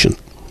execution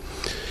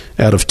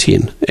out of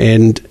 10.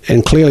 And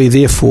clearly,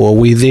 therefore,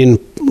 we then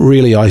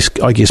really, I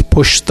guess,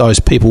 push those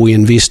people we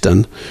invest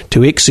in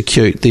to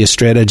execute their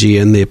strategy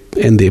and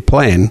their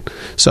plan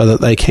so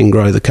that they can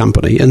grow the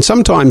company. And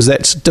sometimes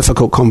that's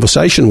difficult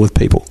conversation with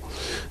people.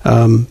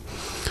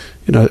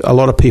 A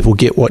lot of people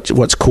get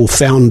what's called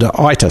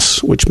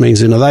founder-itis, which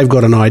means they've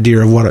got an idea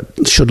of what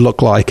it should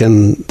look like,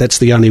 and that's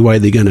the only way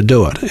they're going to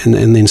do it. And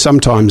then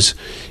sometimes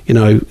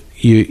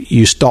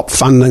you stop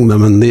funding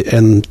them,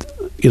 and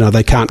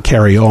they can't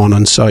carry on,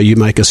 and so you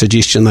make a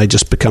suggestion, they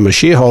just become a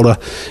shareholder,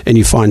 and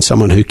you find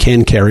someone who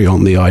can carry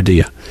on the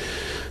idea.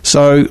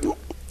 So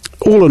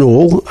all in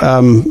all,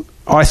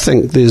 I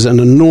think there's an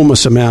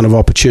enormous amount of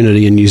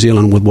opportunity in New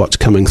Zealand with what's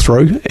coming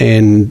through,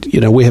 and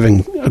we're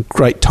having a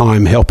great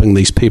time helping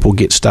these people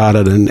get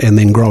started and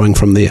then growing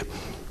from there.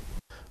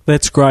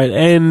 That's great.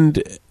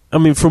 And I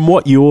mean, from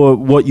what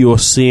you're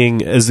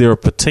seeing, is there a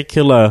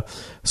particular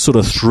sort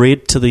of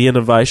thread to the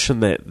innovation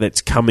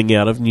that's coming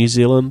out of New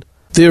Zealand?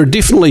 There are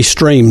definitely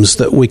streams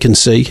that we can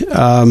see.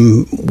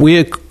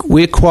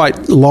 We're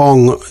quite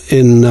long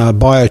in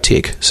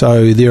biotech,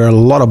 so there are a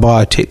lot of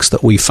biotechs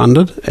that we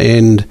funded,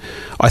 and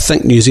I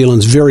think New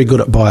Zealand's very good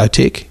at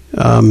biotech.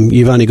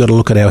 You've only got to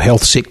look at our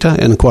health sector,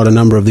 and quite a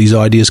number of these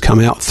ideas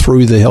come out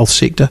through the health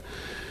sector.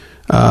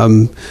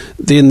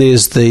 Then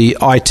there's the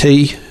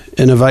IT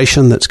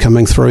innovation that's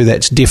coming through.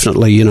 That's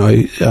definitely,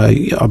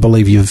 I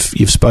believe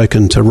you've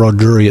spoken to Rod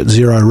Drury at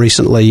Xero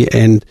recently,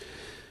 and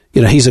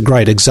he's a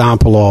great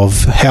example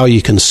of how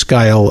you can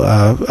scale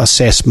a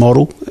SaaS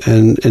model,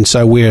 and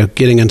so we're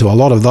getting into a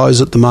lot of those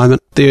at the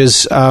moment.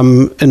 There's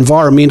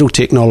environmental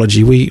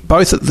technology. We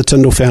both at the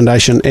Tindall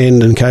Foundation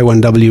and in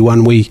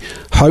K1W1, we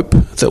hope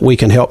that we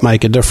can help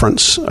make a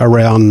difference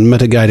around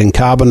mitigating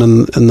carbon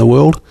in the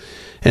world,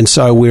 and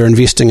so we're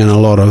investing in a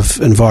lot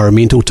of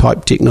environmental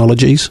type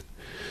technologies.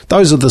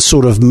 Those are the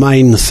sort of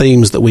main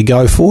themes that we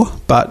go for,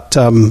 but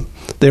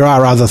there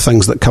are other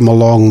things that come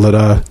along that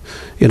are,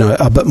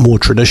 a bit more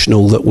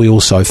traditional that we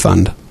also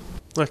fund.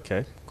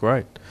 Okay,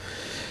 great.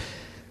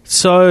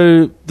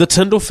 So the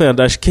Tindall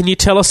Foundation, can you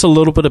tell us a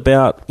little bit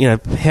about,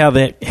 how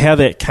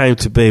that came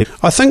to be?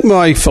 I think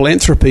my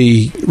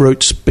philanthropy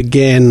roots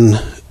began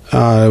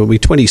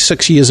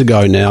 26 years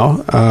ago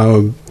now.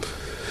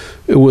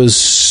 It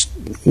was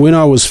when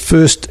I was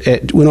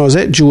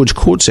at George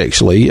Courts,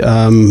 actually.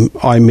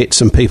 I met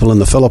some people in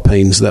the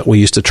Philippines that we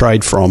used to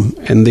trade from,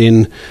 and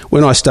then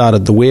when I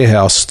started the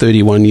warehouse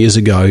 31 years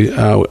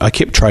ago, I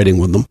kept trading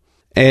with them.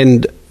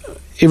 And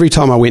every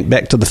time I went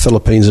back to the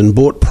Philippines and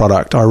bought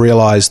product, I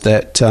realised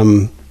that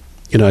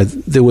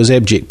there was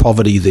abject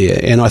poverty there,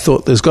 and I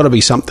thought there's got to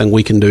be something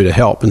we can do to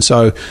help. And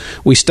so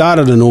we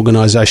started an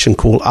organisation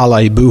called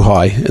Ale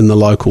Buhay in the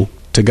local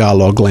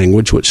Tagalog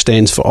language, which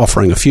stands for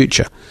Offering a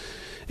Future.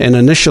 And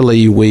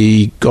initially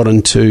we got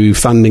into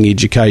funding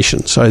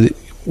education. So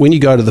when you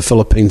go to the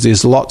Philippines,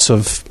 there's lots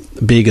of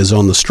beggars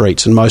on the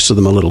streets, and most of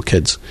them are little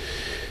kids.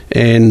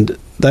 And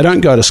they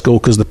don't go to school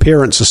because the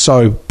parents are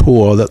so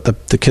poor that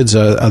the kids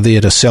are there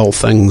to sell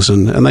things,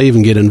 and they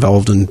even get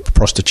involved in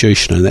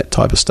prostitution and that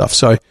type of stuff.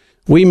 So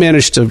we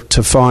managed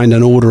to find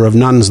an order of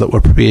nuns that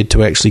were prepared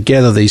to actually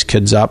gather these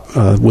kids up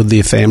with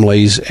their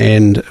families,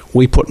 and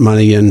we put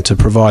money in to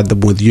provide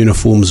them with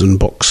uniforms and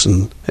books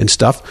and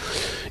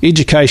stuff.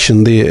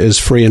 Education there is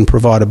free and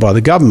provided by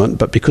the government,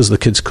 but because the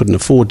kids couldn't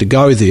afford to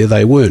go there,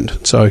 they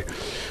weren't. So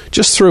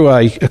just through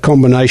a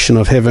combination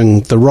of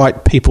having the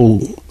right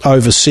people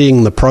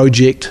overseeing the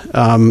project,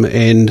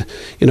 and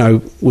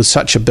with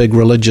such a big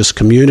religious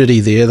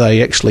community there,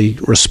 they actually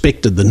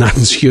respected the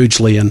nuns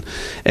hugely and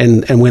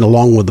went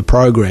along with the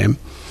program.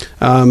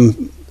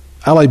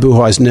 Ale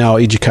Buhai's now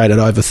educated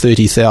over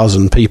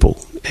 30,000 people.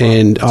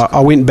 And I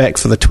went back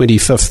for the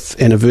 25th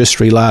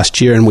anniversary last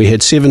year, and we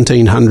had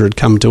 1,700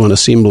 come to an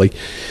assembly.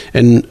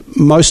 And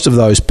most of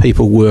those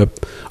people were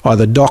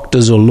either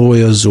doctors or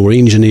lawyers or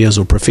engineers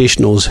or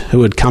professionals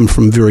who had come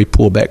from very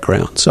poor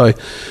backgrounds. So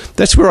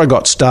that's where I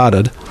got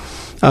started.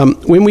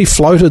 When we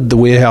floated the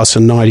warehouse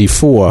in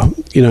 94,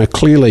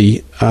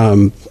 clearly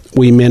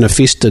we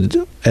manifested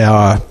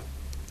our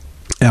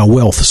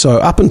wealth. So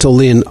up until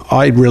then,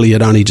 I really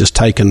had only just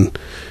taken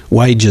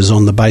wages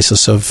on the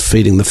basis of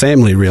feeding the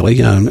family, really,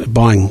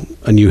 buying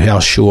a new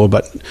house, sure,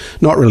 but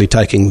not really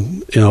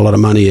taking a lot of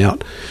money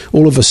out.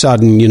 All of a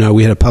sudden,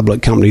 we had a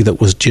public company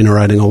that was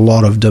generating a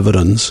lot of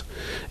dividends.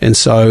 And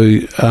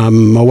so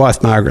my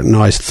wife Margaret and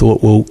I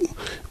thought, well,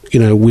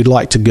 we'd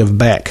like to give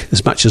back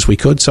as much as we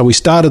could. So we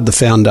started the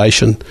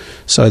foundation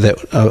so that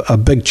a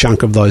big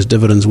chunk of those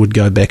dividends would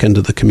go back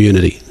into the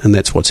community, and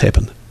that's what's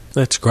happened.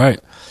 That's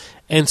great.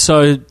 And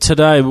so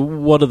today,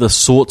 what are the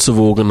sorts of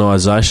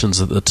organisations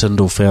that the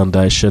Tindall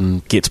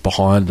Foundation gets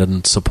behind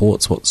and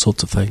supports? What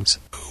sorts of things?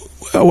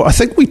 Well, I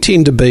think we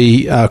tend to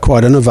be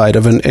quite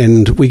innovative,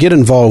 and we get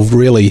involved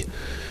really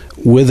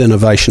with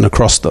innovation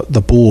across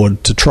the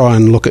board to try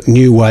and look at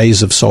new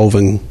ways of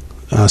solving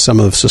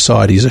some of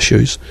society's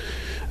issues.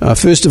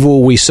 First of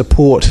all, we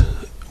support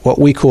what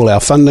we call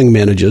our funding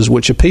managers,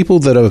 which are people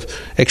that are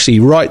actually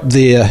right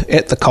there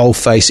at the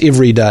coalface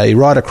every day,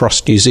 right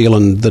across New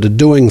Zealand, that are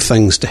doing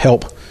things to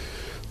help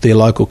their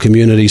local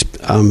communities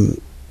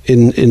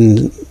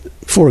in,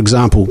 for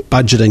example,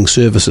 budgeting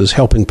services,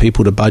 helping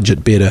people to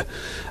budget better,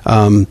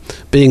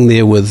 being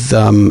there with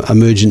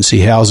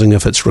emergency housing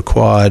if it's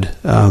required,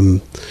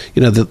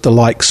 the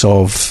likes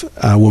of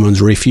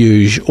Women's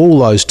Refuge, all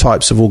those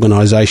types of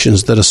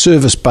organisations that are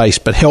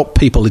service-based but help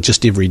people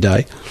just every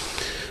day.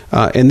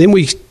 And then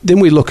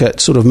we look at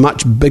sort of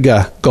much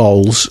bigger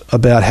goals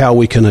about how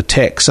we can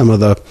attack some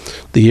of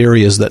the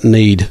areas that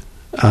need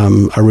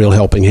a real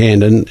helping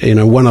hand.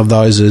 And one of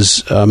those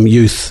is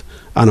youth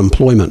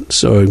unemployment.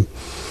 So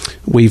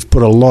we've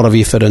put a lot of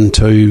effort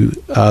into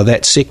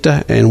that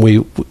sector, and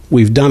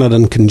we've done it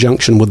in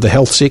conjunction with the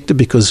health sector,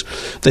 because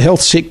the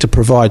health sector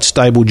provides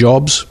stable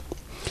jobs,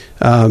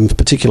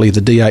 particularly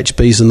the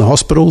DHBs in the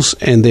hospitals,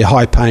 and they're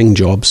high-paying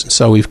jobs.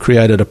 So we've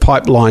created a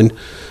pipeline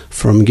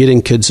from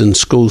getting kids in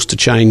schools to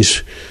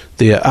change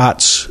their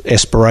arts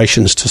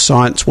aspirations to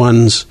science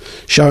ones,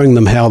 showing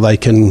them how they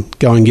can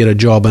go and get a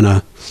job in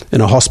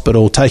a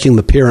hospital, taking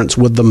the parents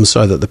with them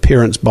so that the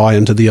parents buy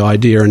into the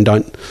idea and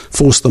don't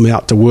force them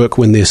out to work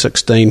when they're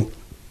 16.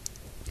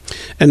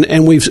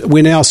 And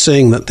we're now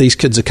seeing that these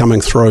kids are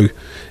coming through,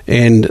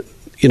 and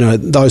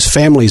those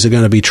families are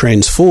going to be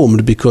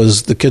transformed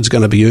because the kid's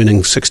going to be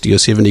earning 60 or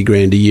 70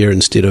 grand a year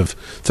instead of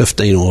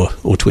 15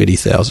 or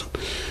 20,000.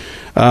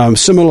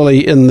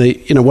 Similarly,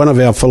 one of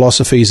our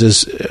philosophies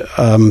is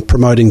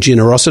promoting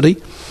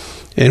generosity,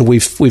 and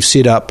we've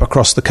set up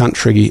across the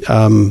country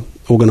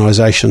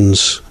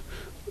organisations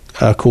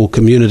called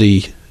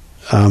community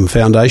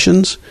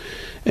foundations,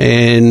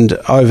 and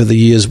over the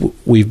years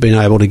we've been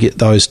able to get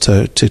those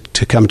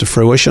to come to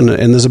fruition,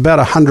 and there's about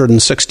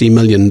 $160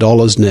 million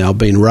now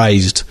being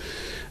raised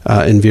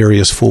in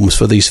various forms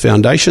for these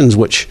foundations,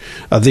 which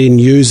are then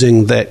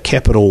using that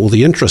capital, or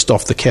the interest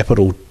off the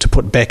capital, to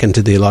put back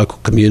into their local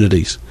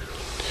communities.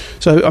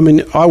 So,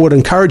 I would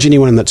encourage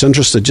anyone that's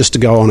interested just to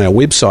go on our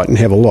website and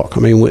have a look.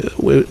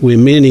 We're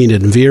many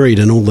and varied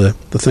in all the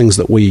things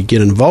that we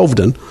get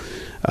involved in,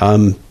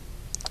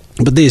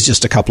 but there's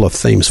just a couple of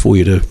themes for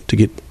you to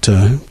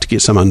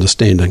get some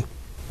understanding.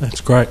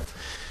 That's great.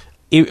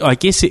 I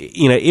guess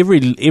every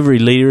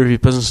leader, every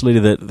business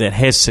leader that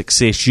has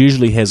success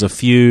usually has a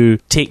few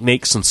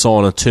techniques and so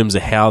on in terms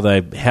of how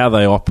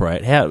they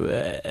operate.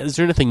 Is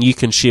there anything you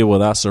can share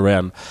with us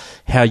around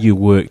how you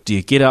work? Do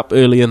you get up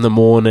early in the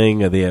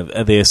morning? Are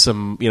there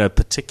some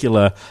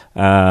particular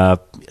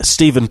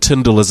Stephen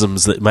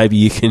Tindallisms that maybe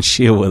you can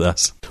share with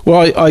us?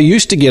 Well, I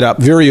used to get up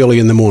very early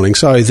in the morning.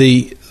 So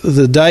the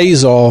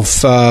days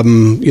of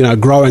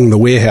growing the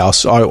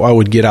warehouse, I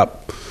would get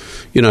up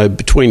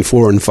between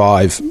 4 and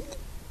 5.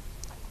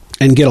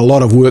 And get a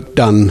lot of work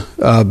done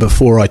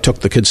before I took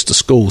the kids to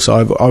school. So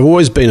I've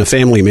always been a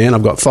family man.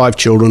 I've got 5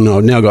 children.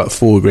 I've now got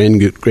 4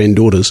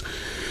 granddaughters.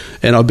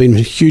 And I've been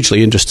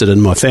hugely interested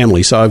in my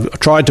family. So I've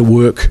tried to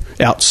work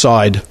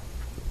outside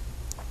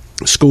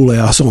school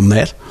hours on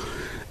that.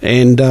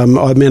 And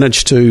I've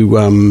managed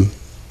to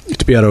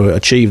be able to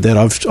achieve that.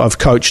 I've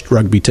coached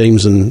rugby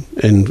teams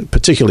and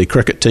particularly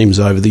cricket teams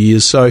over the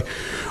years. So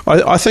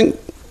I think,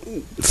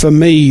 for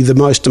me, the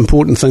most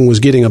important thing was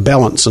getting a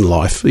balance in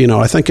life.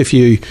 I think if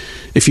you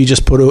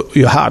just put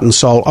your heart and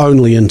soul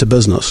only into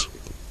business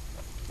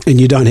and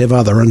you don't have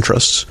other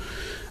interests,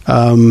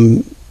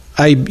 A,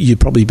 you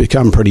probably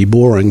become pretty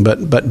boring,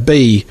 but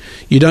B,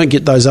 you don't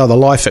get those other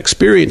life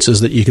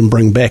experiences that you can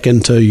bring back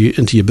into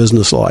your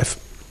business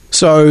life.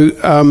 So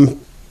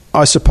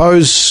I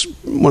suppose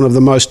one of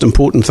the most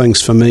important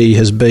things for me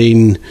has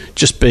been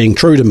just being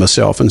true to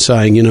myself and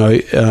saying,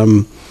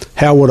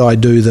 how would I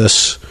do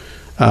this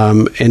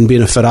and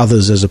benefit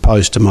others as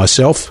opposed to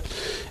myself.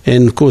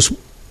 And of course,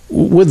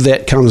 with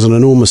that comes an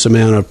enormous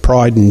amount of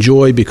pride and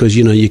joy, because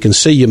you can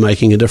see you're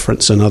making a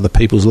difference in other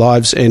people's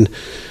lives. And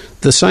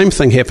the same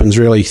thing happens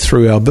really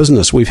through our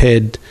business. We've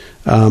had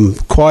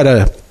quite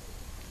a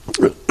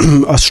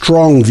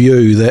strong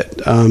view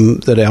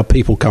that our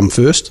people come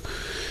first,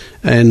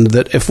 and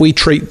that if we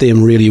treat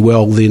them really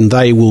well, then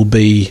they will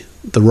be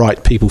the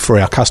right people for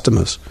our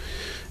customers.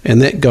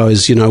 And that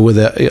goes,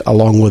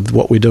 along with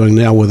what we're doing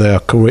now with our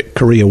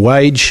career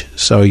wage.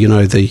 So,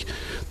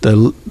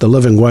 the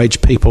living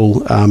wage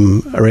people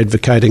are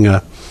advocating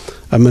a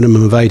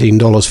minimum of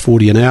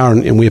 $18.40 an hour,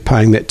 and we're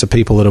paying that to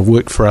people that have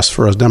worked for us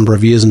for a number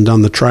of years and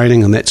done the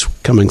training, and that's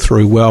coming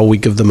through well. We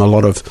give them a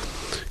lot of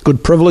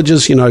good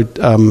privileges,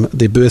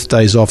 their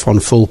birthdays off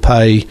on full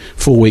pay,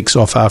 4 weeks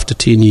off after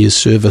 10 years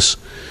service,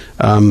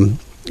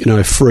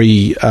 a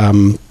free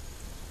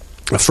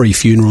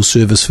funeral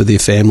service for their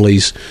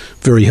families,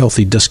 very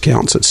healthy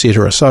discounts,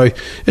 etc. So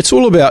it's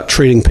all about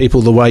treating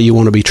people the way you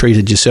want to be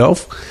treated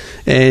yourself.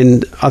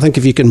 And I think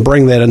if you can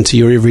bring that into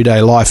your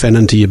everyday life and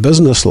into your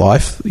business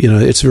life,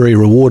 it's very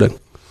rewarding.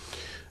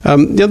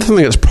 The other thing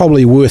that's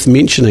probably worth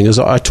mentioning is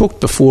I talked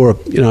before,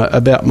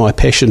 about my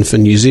passion for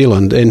New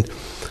Zealand, and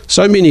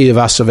so many of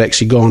us have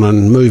actually gone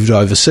and moved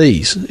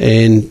overseas,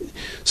 and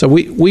so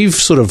we've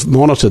sort of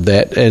monitored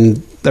that, and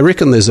they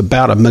reckon there's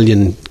about 1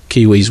 million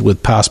Kiwis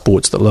with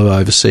passports that live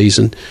overseas,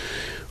 and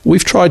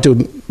we've tried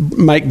to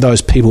make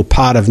those people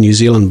part of New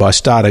Zealand by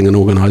starting an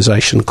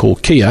organisation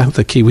called KIA,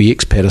 the Kiwi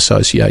Expat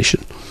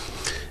Association.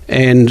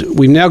 And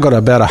we've now got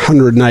about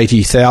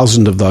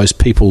 180,000 of those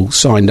people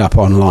signed up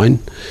online,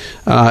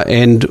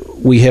 and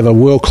we have a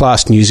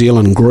world-class New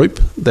Zealand group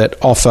that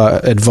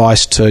offer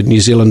advice to New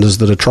Zealanders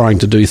that are trying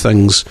to do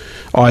things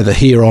either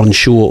here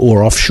onshore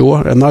or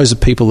offshore, and those are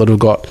people that have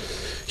got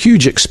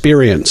huge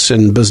experience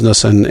in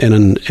business and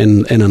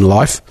in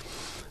life.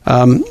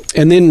 And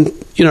then,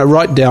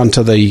 right down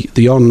to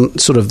the on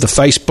sort of the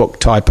Facebook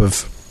type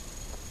of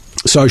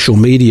social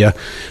media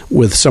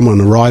with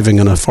someone arriving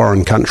in a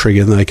foreign country,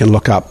 and they can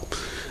look up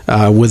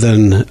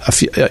within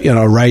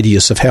a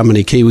radius of how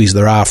many Kiwis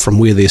there are from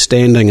where they're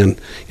standing, and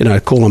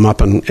call them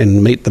up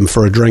and meet them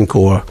for a drink,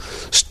 or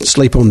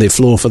sleep on their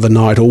floor for the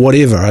night, or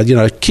whatever.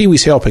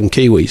 Kiwis helping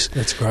Kiwis.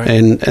 That's great,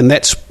 and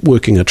that's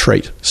working a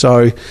treat.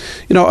 So,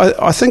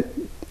 I think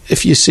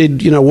if you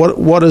said,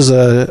 what is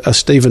a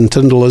Stephen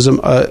Tindallism?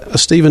 A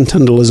Stephen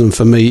Tindallism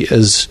for me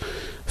is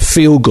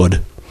feel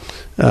good.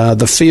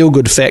 The feel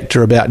good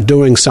factor about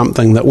doing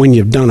something that when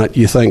you've done it,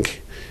 you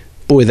think,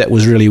 boy, that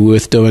was really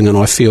worth doing, and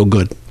I feel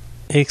good.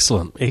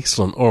 Excellent.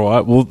 All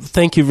right. Well,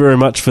 thank you very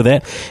much for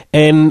that.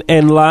 And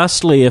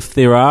lastly, if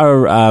there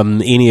are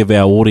any of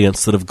our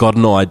audience that have got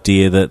an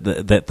idea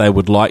that they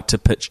would like to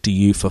pitch to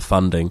you for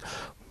funding,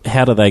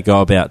 how do they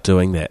go about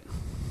doing that?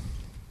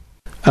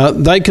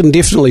 They can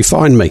definitely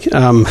find me.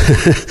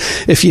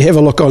 If you have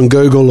a look on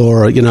Google,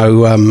 or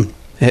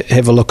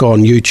have a look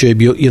on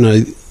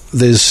YouTube,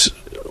 there's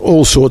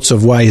all sorts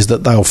of ways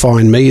that they'll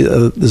find me.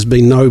 There's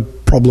been no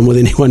problem with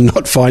anyone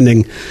not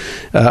finding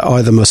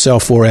either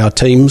myself or our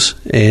teams,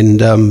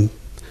 and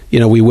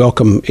we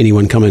welcome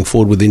anyone coming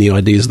forward with any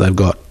ideas they've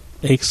got.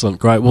 Excellent,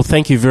 great. Well,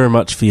 thank you very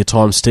much for your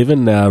time,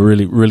 Stephen.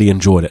 Really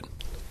enjoyed it.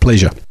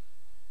 Pleasure.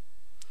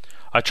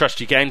 I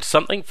trust you gained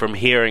something from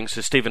hearing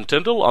Sir Stephen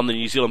Tindall on the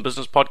New Zealand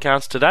Business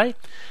Podcast today.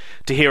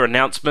 To hear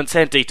announcements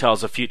and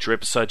details of future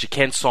episodes, you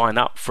can sign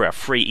up for our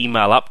free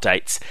email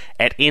updates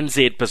at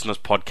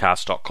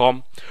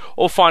nzbusinesspodcast.com,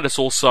 or find us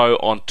also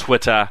on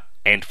Twitter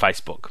and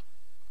Facebook.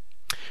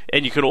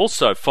 And you can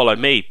also follow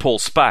me, Paul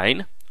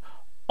Spain,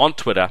 on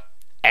Twitter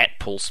at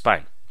Paul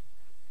Spain.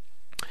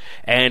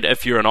 And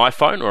if you're an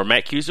iPhone or a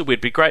Mac user,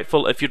 we'd be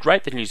grateful if you'd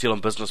rate the New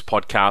Zealand Business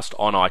Podcast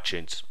on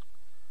iTunes.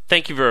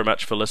 Thank you very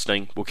much for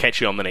listening. We'll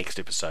catch you on the next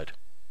episode.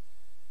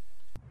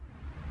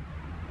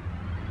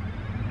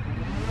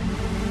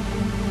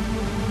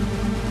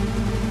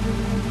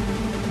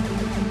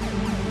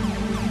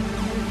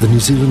 The New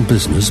Zealand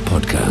Business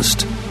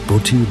Podcast,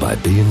 brought to you by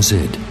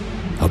BNZ,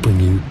 helping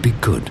you be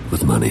good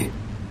with money.